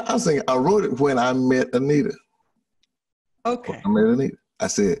 Okay, I'll sing it. I wrote it when I met Anita. Okay. I met Anita. I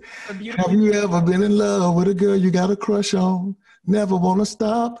said, have you ever been in love with a girl you got a crush on? Never want to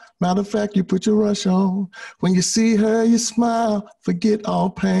stop. Matter of fact, you put your rush on. When you see her, you smile, forget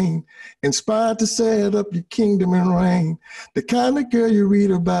all pain. Inspired to set up your kingdom and reign. The kind of girl you read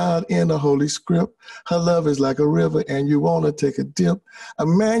about in the Holy Script. Her love is like a river and you want to take a dip. A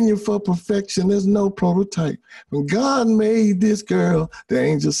manual for perfection, there's no prototype. When God made this girl, the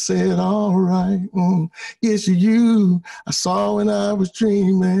angel said, all right, it's you I saw when I was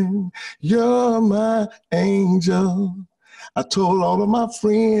dreaming. You're my angel. I told all of my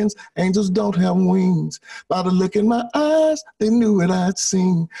friends, angels don't have wings. By the look in my eyes, they knew what I'd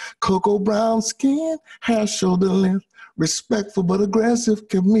seen. Cocoa brown skin, hair shoulder length, respectful but aggressive,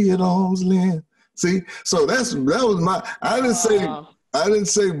 kept me at arm's length. See, so that was my. I didn't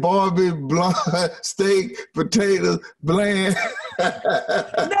say Barbie, blonde, steak, potatoes, bland. No,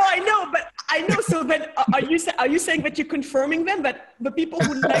 I know, but I know. So then, are you saying that you're confirming then that the people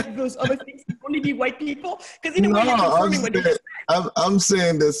who like those other things can only be white people? Because in a way, you're confirming what you said. I'm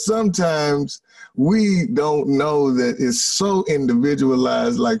saying that sometimes we don't know that it's so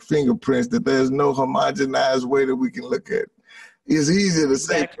individualized, like fingerprints, that there's no homogenized way that we can look at it. It's easy to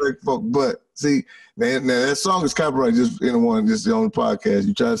say black folk, but see, now that song is copyright just anyone, just on the podcast.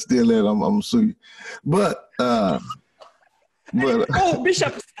 You try to steal that, I'm gonna sue you. But oh,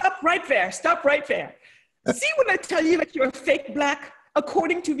 Bishop, stop right there. Stop right there. See when I tell you that you're fake black,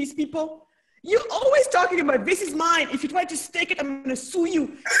 according to these people? You're always talking about this is mine. If you try to stake it, I'm gonna sue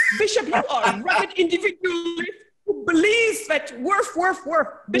you. Bishop, you are a rugged individualist who believes that worth.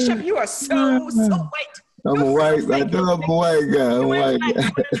 Bishop, you are so white. I'm a white guy. I'm a white guy. I'm a white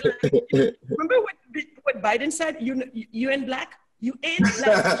guy. Remember what Biden said? You ain't black. You ain't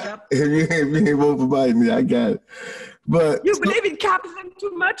black, Bishop. You ain't vote for Biden. Yeah, I got it. But you believe in capitalism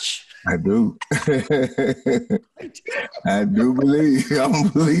too much? I do. I do believe. I'm a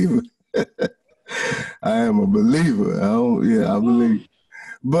believer. I am a believer. I believe.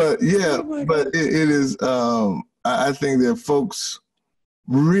 But it is. I think that folks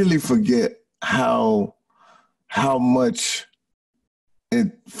really forget how much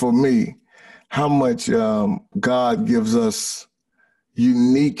for me, how much God gives us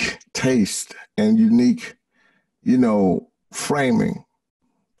unique taste and unique, framing.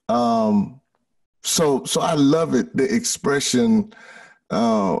 So I love it, the expression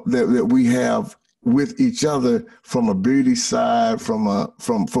that we have with each other from a beauty side, from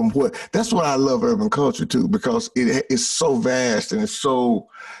what, that's why I love urban culture too, because it is so vast and it's so,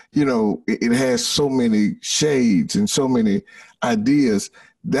 it has so many shades and so many ideas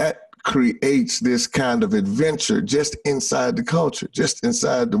that creates this kind of adventure just inside the culture, just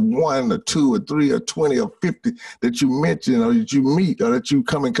inside the 1 or 2 or 3 or 20 or 50 that you mention or that you meet or that you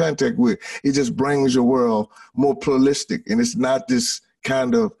come in contact with. It just brings your world more pluralistic, and it's not this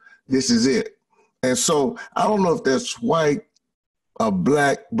kind of, this is it. And so I don't know if that's white or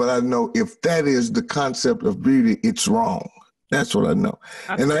black, but I know if that is the concept of beauty, it's wrong. That's what I know.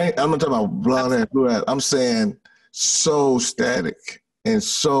 Absolutely. And I'm not talking about blonde hair, blue hair. I'm saying so static and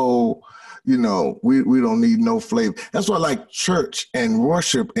so, we don't need no flavor. That's why I like church and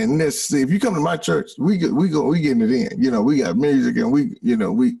worship and this. See, if you come to my church, we getting it in. We got music and we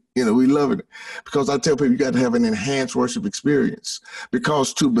loving it. Because I tell people you got to have an enhanced worship experience.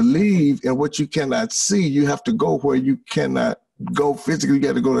 Because to believe in what you cannot see, you have to go where you cannot go physically. You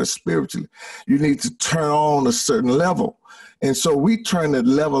got to go there spiritually. You need to turn on a certain level. And so we turn that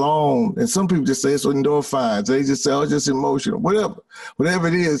level on, and some people just say it's endorphins. They just say, oh, it's just emotional. Whatever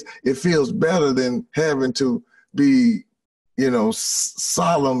it is, it feels better than having to be,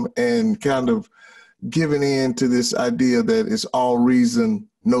 solemn and kind of giving in to this idea that it's all reason,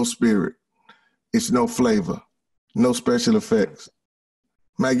 no spirit. It's no flavor, no special effects.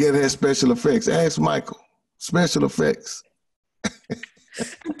 Magatte has special effects. Ask Michael. Special effects.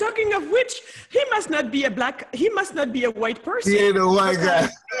 And talking of which, he must not be a white person. He ain't a white guy.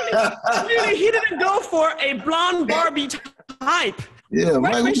 Clearly, he didn't go for a blonde Barbie type. Yeah,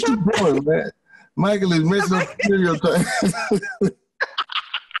 Mike, what you doing, man? Michael is messing up stereotypes.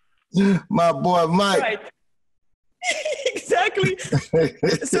 My boy, Mike. Right. Exactly.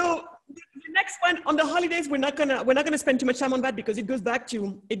 So the next one on the holidays, we're not gonna spend too much time on that because it goes back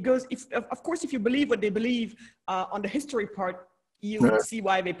to of course, if you believe what they believe on the history part, you would see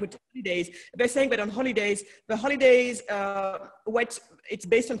why they put holidays. They're saying that on holidays, the holidays, it's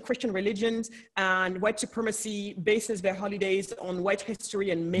based on Christian religions, and white supremacy bases their holidays on white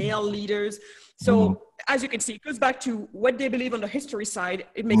history and male leaders. So as you can see, it goes back to what they believe on the history side.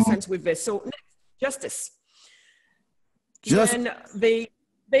 It makes sense with this. So next, justice. And they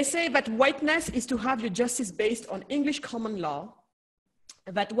say that whiteness is to have your justice based on English common law,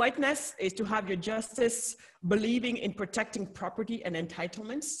 that whiteness is to have your justice believing in protecting property and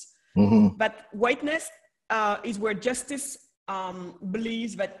entitlements, but whiteness is where justice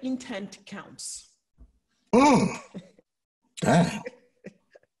believes that intent counts. Damn.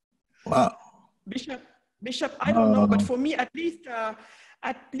 Wow. Bishop, I don't know, but for me, at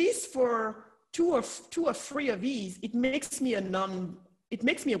least for two or three of these, it makes me a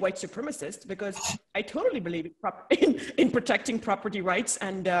white supremacist, because I totally believe in protecting property rights,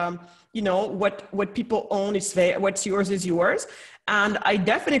 and what people own is fair, what's yours is yours. And I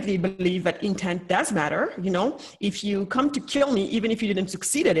definitely believe that intent does matter. If you come to kill me, even if you didn't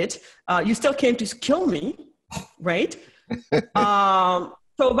succeed at it, you still came to kill me, right?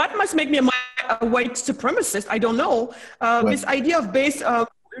 So that must make me a white supremacist. I don't know. This idea of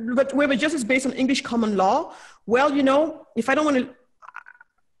where the justice is based on English common law. Well, if I don't want to,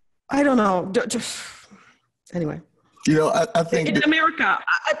 I don't know. Anyway. I think in America,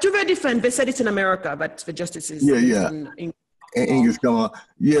 to their defense, they said it's in America, but the justice is in English common law.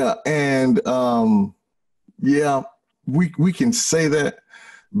 Yeah, and we can say that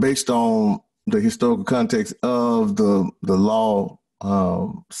based on the historical context of the law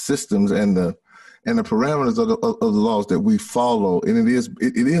systems and the parameters of the laws that we follow, and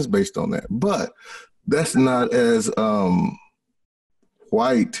it is based on that. But that's not as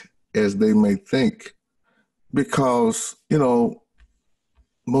white as they may think, because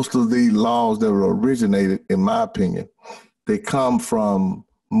most of the laws that were originated, in my opinion, they come from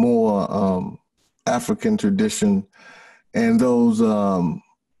more African tradition, and those and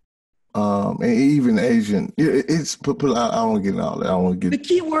even Asian. I don't want to get into all that. I don't want to get the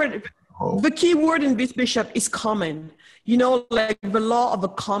key word in this, Bishop, is common. Like the law of the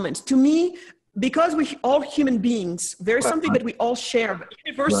commons. To me, because we all human beings, there is something that we all share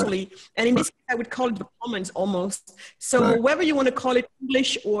universally, and in this case, I would call it the commons almost. So whether you want to call it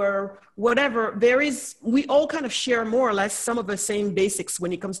English or whatever, we all kind of share more or less some of the same basics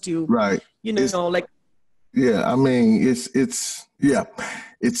when it comes to I mean,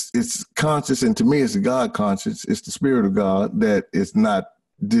 it's conscious, and to me, it's the God conscious. It's the Spirit of God that is not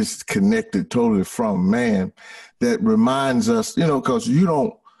disconnected totally from man, that reminds us, because you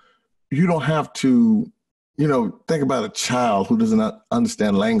don't have to, think about a child who doesn't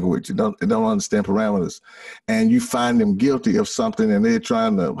understand language, don't understand parameters, and you find them guilty of something and they're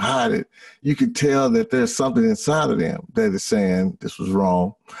trying to hide it. You can tell that there's something inside of them that is saying this was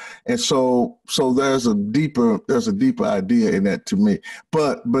wrong. And so there's a deeper idea in that to me.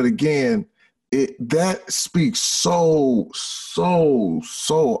 But again, that speaks so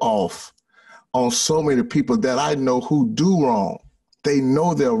off on so many people that I know who do wrong. They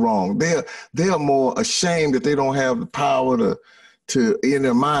know they're wrong. They're more ashamed that they don't have the power to in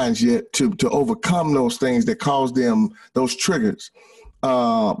their minds yet to overcome those things that cause them those triggers.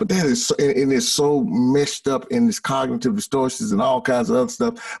 But that is, and it's so messed up in this cognitive distortions and all kinds of other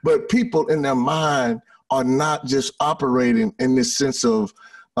stuff. But people in their mind are not just operating in this sense of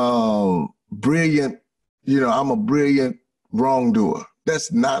brilliant, I'm a brilliant wrongdoer.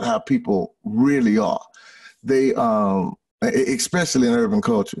 That's not how people really are. They, especially in urban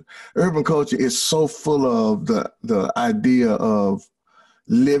culture. Urban culture is so full of the idea of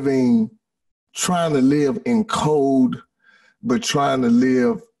trying to live in code, but trying to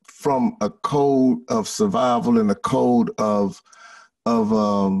live from a code of survival and a code of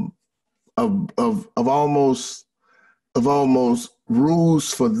almost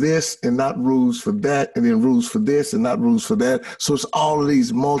rules for this and not rules for that, and then rules for this and not rules for that. So it's all of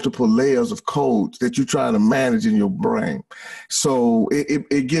these multiple layers of codes that you're trying to manage in your brain. So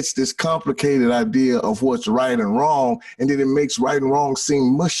it gets this complicated idea of what's right and wrong, and then it makes right and wrong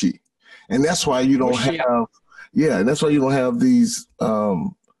seem mushy. And that's why you don't that's why you don't have these, let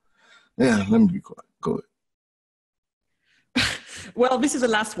me be quiet. Go ahead. Well, this is the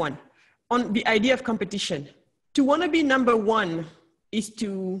last one on the idea of competition. To want to be number one is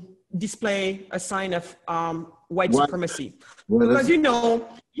to display a sign of white supremacy. Well, because, you know,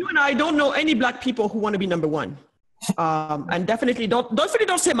 you and I don't know any Black people who want to be number one. And definitely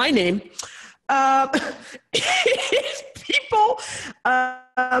don't say my name. People,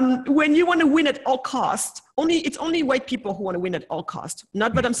 when you want to win at all costs, it's only white people who want to win at all costs.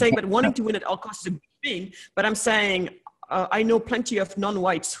 Not that I'm saying that wanting to win at all costs is a good thing, but I'm saying I know plenty of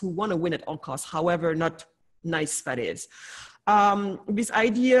non-whites who want to win at all costs, however not nice that is. This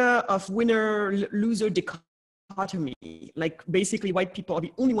idea of winner-loser dichotomy, like basically white people are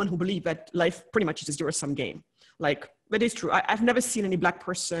the only one who believe that life pretty much is a zero-sum game. Like, that is true. I've never seen any Black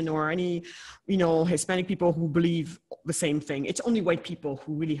person or any, you know, Hispanic people who believe the same thing. It's only white people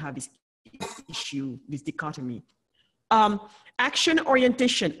who really have this issue, this dichotomy. Action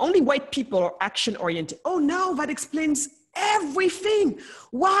orientation. Only white people are action oriented. Oh no, that explains everything.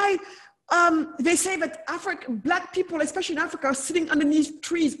 Why they say that Black people, especially in Africa, are sitting underneath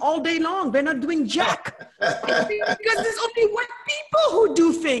trees all day long. They're not doing jack. Because there's only white people who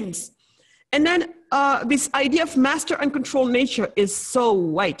do things. And then this idea of master and control nature is so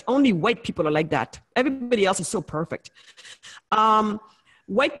white. Only white people are like that. Everybody else is so perfect.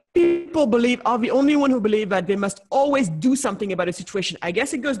 White people are the only one who believe that they must always do something about a situation. I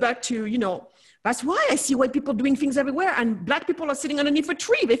guess it goes back to, you know, that's why I see white people doing things everywhere and Black people are sitting underneath a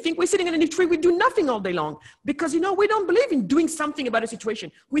tree. They think we're sitting underneath a tree, we do nothing all day long. Because, you know, we don't believe in doing something about a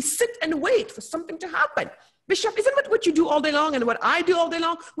situation. We sit and wait for something to happen. Bishop, isn't that what you do all day long and what I do all day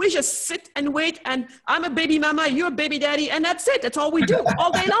long? We just sit and wait and I'm a baby mama, you're a baby daddy, and that's it. That's all we do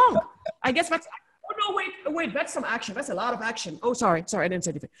all day long. I guess that's, oh no, wait, that's some action. That's a lot of action. Oh, sorry, I didn't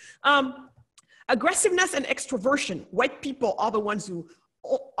say anything. Aggressiveness and extroversion. White people are the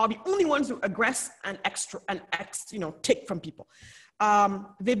only ones who aggress and take from people.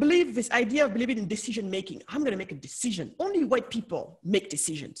 They believe this idea of believing in decision making. I'm gonna make a decision. Only white people make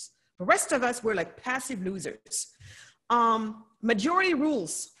decisions. The rest of us, we're like passive losers. Majority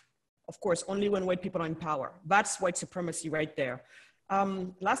rules, of course, only when white people are in power. That's white supremacy right there.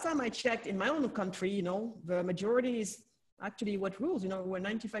 Last time I checked in my own country, you know, the majority is actually what rules. You know, we're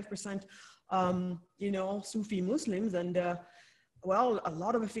 95%, you know, Sufi Muslims, and well, a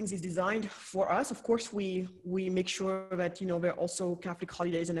lot of the things is designed for us. Of course, we make sure that, you know, there are also Catholic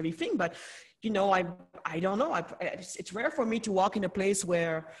holidays and everything, but, you know, I don't know. It's rare for me to walk in a place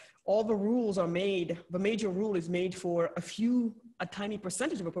where all the rules are made, the major rule is made for a tiny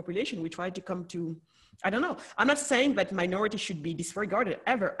percentage of the population. We try to come to, I don't know. I'm not saying that minority should be disregarded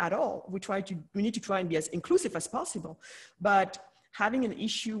ever at all. We need to try and be as inclusive as possible. But having an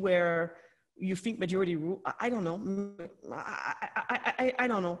issue where you think majority rule, I don't know. I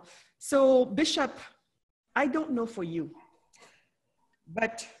don't know. So Bishop, I don't know for you,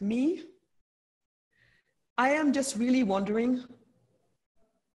 but me, I am just really wondering,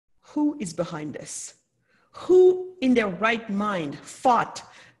 who is behind this? Who in their right mind thought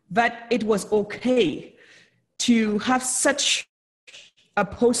that it was okay to have such a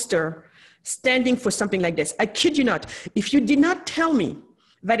poster standing for something like this? I kid you not. If you did not tell me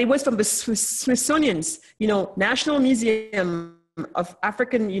that it was from the Smithsonian's, you know, National Museum of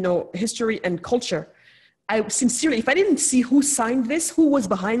African, you know, History and Culture, I sincerely, if I didn't see who signed this, who was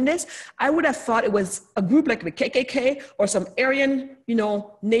behind this, I would have thought it was a group like the KKK or some Aryan, you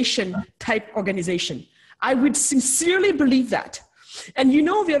know, nation type organization. I would sincerely believe that. And you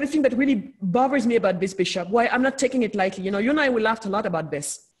know, the other thing that really bothers me about this, Bishop, why I'm not taking it lightly, you know, you and I, we laughed a lot about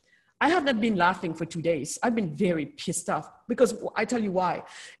this. I have not been laughing for 2 days. I've been very pissed off because I tell you why.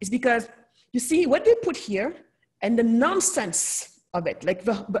 It's because you see what they put here and the nonsense of it, like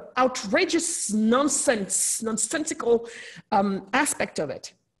the outrageous nonsensical aspect of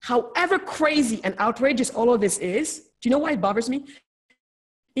it. However crazy and outrageous all of this is, do you know why it bothers me?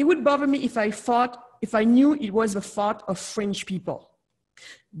 It would bother me if I knew it was the thought of fringe people.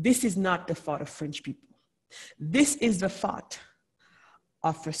 This is not the thought of fringe people. This is the thought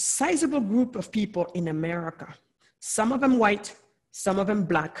of a sizable group of people in America, some of them white, some of them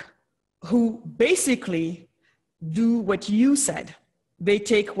Black, who basically do what you said. They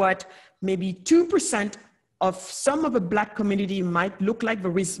take what maybe 2% of some of the Black community might look like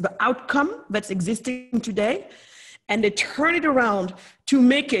the outcome that's existing today, and they turn it around to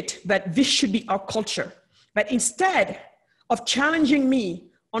make it that this should be our culture. But instead of challenging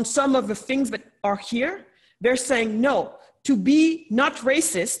me on some of the things that are here, they're saying, no, to be not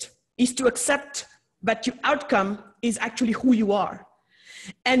racist is to accept that your outcome is actually who you are.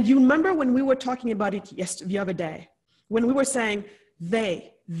 And you remember when we were talking about it the other day, when we were saying,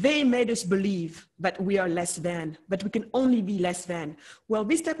 they made us believe that we are less than, that we can only be less than. Well,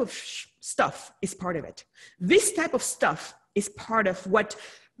 this type of stuff is part of it. This type of stuff is part of what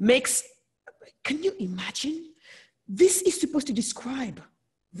makes, can you imagine this is supposed to describe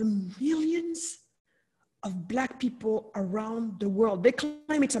the millions of Black people around the world. They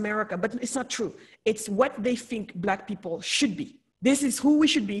claim it's America, but it's not true. It's what they think Black people should be. This is who we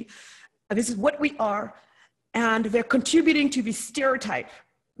should be. This is what we are. And they're contributing to this stereotype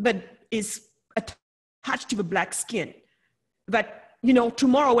that is attached to the Black skin. That, you know,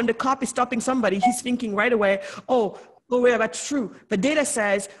 tomorrow when the cop is stopping somebody, he's thinking right away, oh yeah, that's true. The data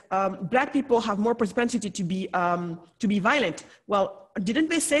says Black people have more propensity to be violent. Well, didn't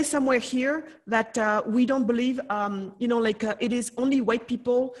they say somewhere here that we don't believe, it is only white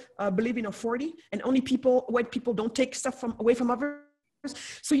people believe in authority, and only white people don't take stuff away from others?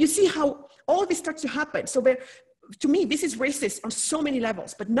 So you see how all this starts to happen. So to me, this is racist on so many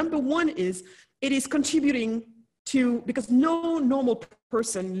levels. But number one is, it is contributing to, because no normal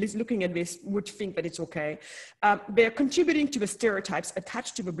person looking at this would think that it's okay. They're contributing to the stereotypes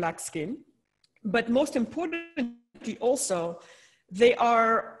attached to the Black skin. But most importantly also, they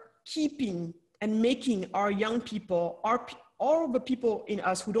are keeping and making our young people, all the people in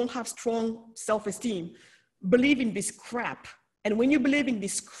us who don't have strong self-esteem, believe in this crap. And when you believe in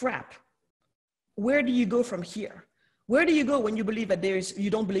this crap, where do you go from here? Where do you go when you believe that you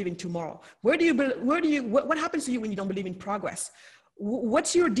don't believe in tomorrow? What happens to you when you don't believe in progress?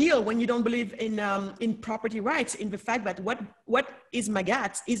 What's your deal when you don't believe in property rights, in the fact that what is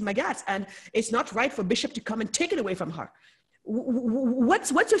Magatte, and it's not right for Bishop to come and take it away from her?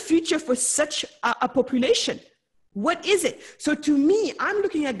 What's the future for such a population? What is it? So to me, I'm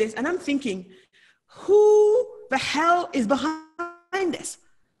looking at this and I'm thinking, who the hell is behind this?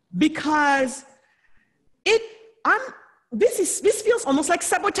 Because this feels almost like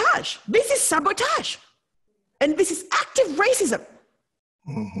sabotage. This is sabotage. And this is active racism.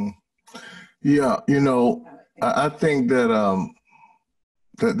 Mm-hmm. Yeah, I think that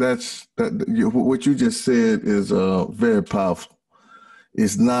what you just said is very powerful.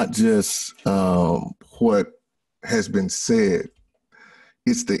 It's not just what has been said,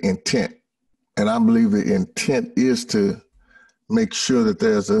 it's the intent. And I believe the intent is to make sure that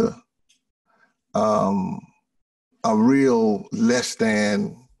there's a real less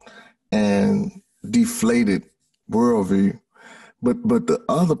than and deflated worldview. But the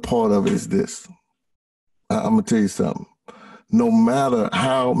other part of it is this. I'm gonna tell you something. No matter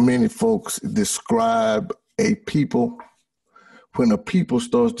how many folks describe a people, when a people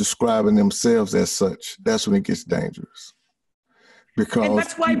starts describing themselves as such, that's when it gets dangerous. Because, and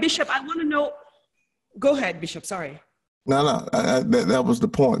that's why, Bishop, I want to know. Go ahead, Bishop. Sorry. No. That was the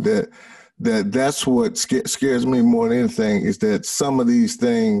point. That's what scares me more than anything, is that some of these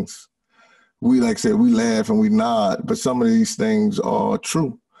things, we, like I said, we laugh and we nod, but some of these things are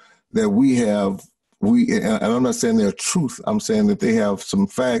true. That and I'm not saying they're truth. I'm saying that they have some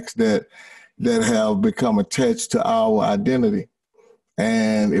facts that have become attached to our identity.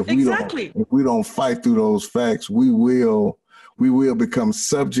 And if we don't fight through those facts, we will become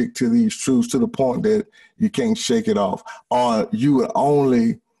subject to these truths to the point that you can't shake it off. Or you would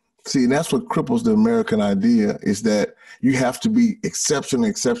only see, and that's what cripples the American idea, is that you have to be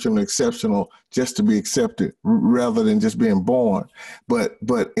exceptional just to be accepted, rather than just being born. But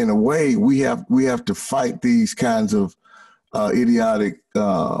in a way, we have to fight these kinds of idiotic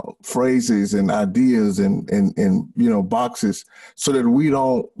phrases and ideas and boxes, so that we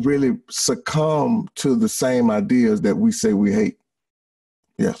don't really succumb to the same ideas that we say we hate.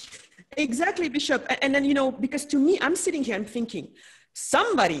 Yes. Exactly, Bishop. And then, because to me, I'm sitting here and thinking,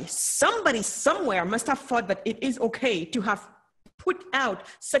 somebody somewhere must have thought that it is okay to have put out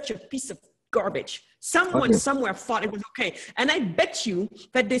such a piece of garbage. Someone somewhere thought it was okay. And I bet you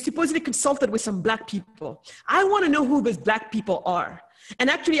that they supposedly consulted with some Black people. I want to know who those Black people are. And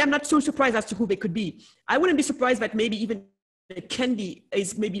actually, I'm not so surprised as to who they could be. I wouldn't be surprised that maybe even Kendi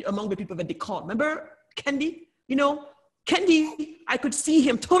is maybe among the people that they call. Remember Kendi? Kendi, I could see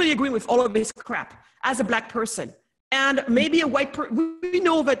him totally agreeing with all of this crap as a Black person. And maybe a white person, we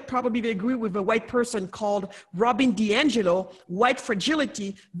know that probably they agree with a white person called Robin DiAngelo, white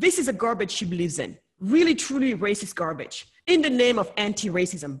fragility. This is a garbage she believes in. Really, truly racist garbage in the name of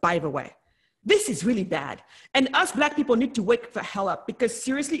anti-racism, by the way. This is really bad. And us Black people need to wake the hell up, because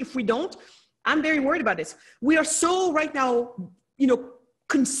seriously, if we don't, I'm very worried about this. We are so right now,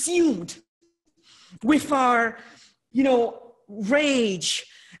 consumed with our, rage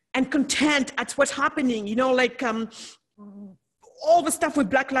and content at what's happening, all the stuff with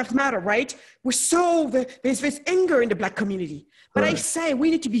Black Lives Matter, right? There's this anger in the Black community. But right. I say we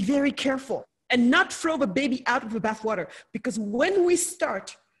need to be very careful and not throw the baby out of the bathwater, because when we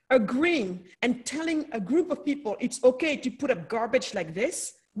start agreeing and telling a group of people it's okay to put up garbage like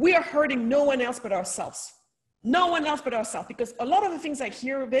this, we are hurting no one else but ourselves. No one else but ourselves. Because a lot of the things I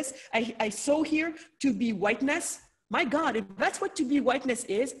hear of this, I so hear to be whiteness. My God, if that's what to be whiteness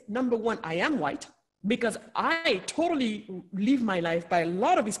is, number one, I am white because I totally live my life by a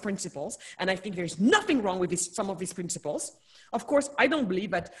lot of these principles. And I think there's nothing wrong with some of these principles. Of course, I don't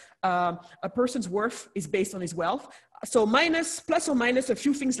believe that a person's worth is based on his wealth. So plus or minus a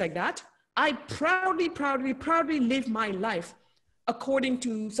few things like that. I proudly live my life according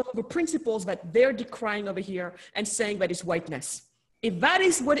to some of the principles that they're decrying over here and saying that is whiteness. If that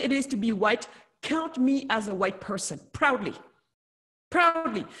is what it is to be white, count me as a white person, proudly.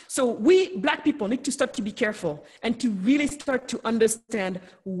 So we Black people need to start to be careful and to really start to understand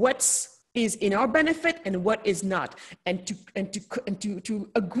what is in our benefit and what is not. And to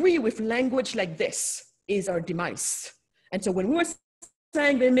agree with language like this is our demise. And so when we were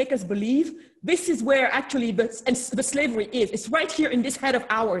saying they make us believe, this is where actually the slavery is. It's right here in this head of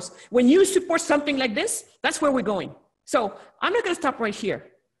ours. When you support something like this, that's where we're going. So I'm not going to stop right here.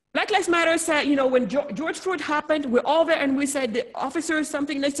 Black Lives Matter said, when George Floyd happened, we're all there and we said, the officers,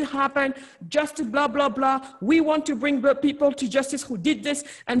 something needs to happen, justice, blah, blah, blah. We want to bring people to justice who did this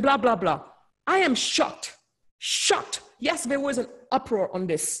and blah, blah, blah. I am shocked. Yes, there was an uproar on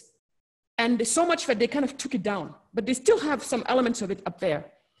this. And there's so much that they kind of took it down, but they still have some elements of it up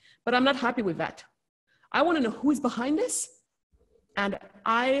there. But I'm not happy with that. I want to know who is behind this. And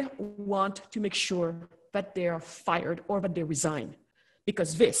I want to make sure that they are fired or that they resign,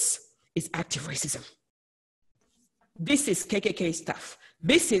 because this is active racism. This is KKK stuff.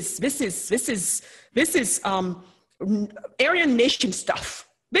 This is Aryan Nation stuff.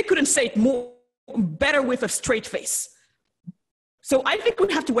 They couldn't say it better with a straight face. So I think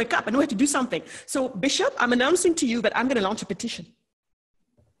we have to wake up and we have to do something. So Bishop, I'm announcing to you that I'm going to launch a petition.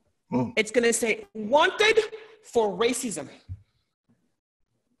 It's going to say, wanted for racism.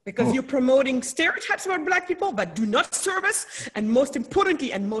 Because you're promoting stereotypes about Black people that do not serve us. And most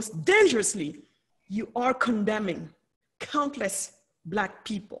importantly and most dangerously, you are condemning countless Black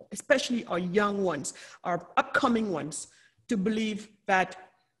people, especially our young ones, our upcoming ones, to believe that,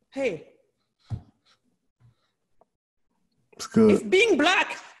 hey, if being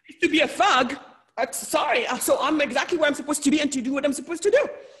Black is to be a thug, sorry, so I'm exactly where I'm supposed to be and to do what I'm supposed to do.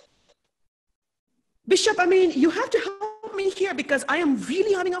 Bishop, I mean, you have to help me here because I am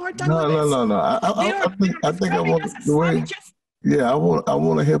really having a hard time with this. No. I think I want the way. Yeah, I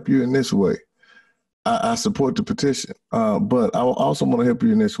want to help you in this way. I support the petition, but I also want to help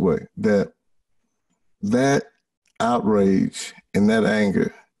you in this way. That outrage and that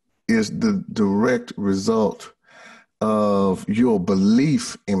anger is the direct result of your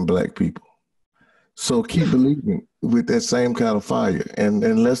belief in Black people. So keep believing with that same kind of fire,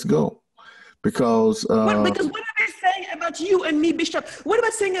 and let's go. Because what are they saying about you and me, Bishop? What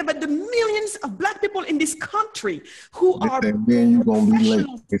about saying about the millions of Black people in this country who are then you're gonna be late.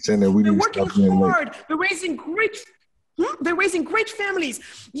 They're working hard. They're raising great families.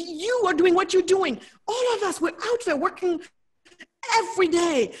 You are doing what you're doing. All of us, we're out there working every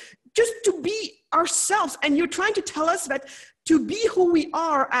day just to be ourselves. And you're trying to tell us that to be who we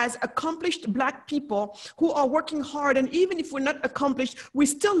are as accomplished Black people who are working hard, and even if we're not accomplished, we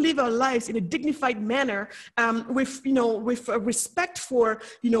still live our lives in a dignified manner, with respect for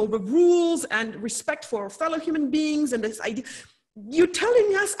the rules and respect for fellow human beings. And this idea, you're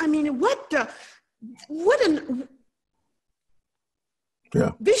telling us, I mean,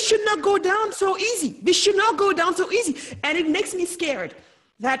 this should not go down so easy. And it makes me scared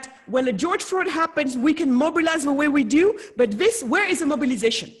that when a George Floyd happens, we can mobilize the way we do, but where is the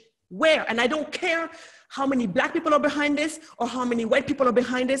mobilization? Where? And I don't care how many Black people are behind this, or how many white people are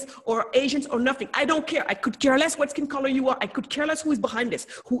behind this, or Asians, or nothing. I don't care. I could care less what skin color you are. I could care less who is behind this.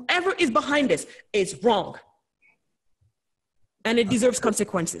 Whoever is behind this is wrong. And it deserves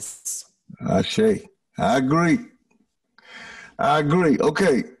consequences. I agree.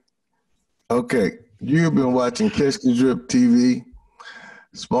 Okay. You've been watching Catch the Drip TV.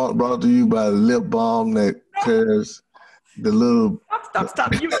 Brought to you by the lip balm that tears the little...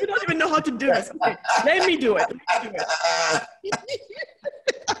 Stop. You don't even know how to do this. Okay, let me do it.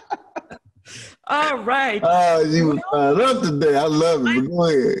 All right. You was fired up today. I love it. But go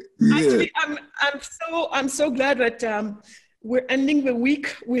ahead. Yeah. Actually, I'm so glad that we're ending the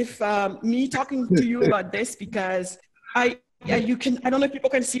week with me talking to you about this, because I don't know if people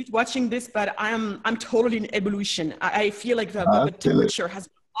can see it watching this, but I'm totally in evolution. I feel like the temperature has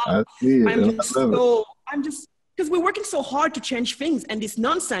gone up. I see it. I'm just because we're working so hard to change things, and this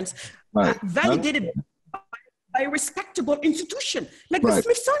nonsense validated by a respectable institution like the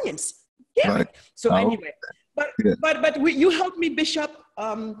Smithsonian's. Yeah. Right. So anyway, but you helped me, Bishop.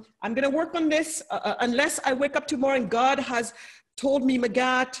 I'm going to work on this unless I wake up tomorrow and God has told me,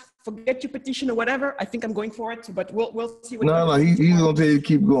 Magatte, forget your petition or whatever. I think I'm going for it, but we'll see what. No, he's going to tell you to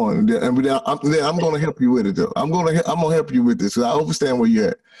keep going. And I'm going to help you with it, though. I'm going to help you with this. So I understand where you're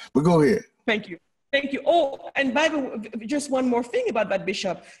at. But go ahead. Thank you. Thank you. Oh, and by the way, just one more thing about that,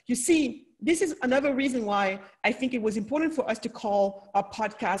 Bishop. You see, this is another reason why I think it was important for us to call our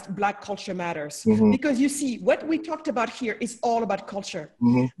podcast Black Culture Matters. Mm-hmm. Because you see, what we talked about here is all about culture.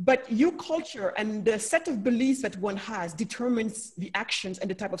 Mm-hmm. But your culture and the set of beliefs that one has determines the actions and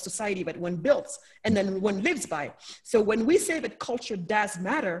the type of society that one builds and then one lives by. So when we say that culture does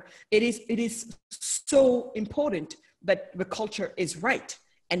matter, it is so important that the culture is right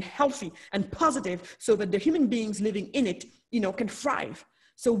and healthy and positive so that the human beings living in it, can thrive.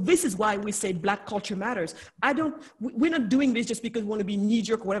 So this is why we say Black culture matters. We're not doing this just because we want to be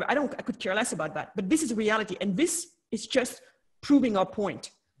knee-jerk or whatever. I could care less about that. But this is a reality. And this is just proving our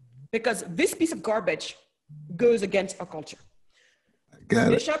point. Because this piece of garbage goes against our culture.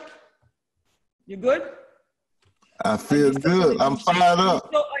 Bishop, you good? I feel good. I'm fired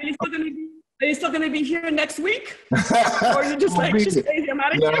up. Are you still going to be here next week? Or you just like, just crazy, I'm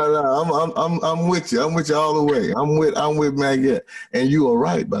out of here? No, I'm with you. I'm with you all the way. I'm with Magatte. And you are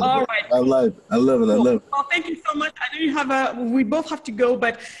right, by the way. All right. I love it. I love it. Well, thank you so much. I know we both have to go,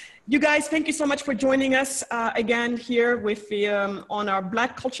 but you guys, thank you so much for joining us again here with on our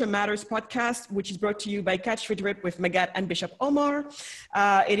Black Culture Matters podcast, which is brought to you by Catch the Drip with Magatte and Bishop Omar.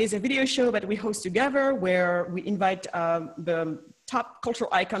 It is a video show that we host together where we invite the top cultural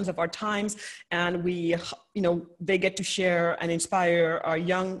icons of our times, and they get to share and inspire our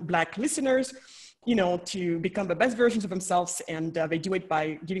young Black listeners, to become the best versions of themselves, and they do it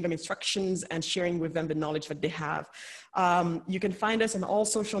by giving them instructions and sharing with them the knowledge that they have. You can find us on all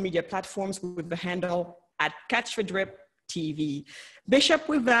social media platforms with the handle @CatchTheDripTV. Bishop,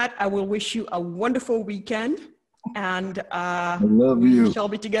 with that, I will wish you a wonderful weekend, and I love you. We shall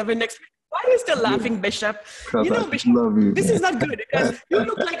be together next week. Why are you still laughing, Bishop? Bishop, love you. This is not good because you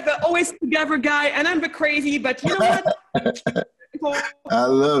look like the always together guy and I'm the crazy, but you know what? I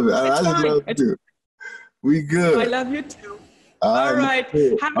love it. I just love you. We good. I love you too. All right.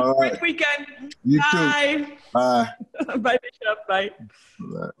 Have a great weekend. You Bye. too. Bye. Bye, Bishop. Bye.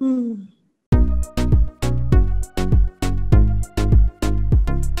 Bye.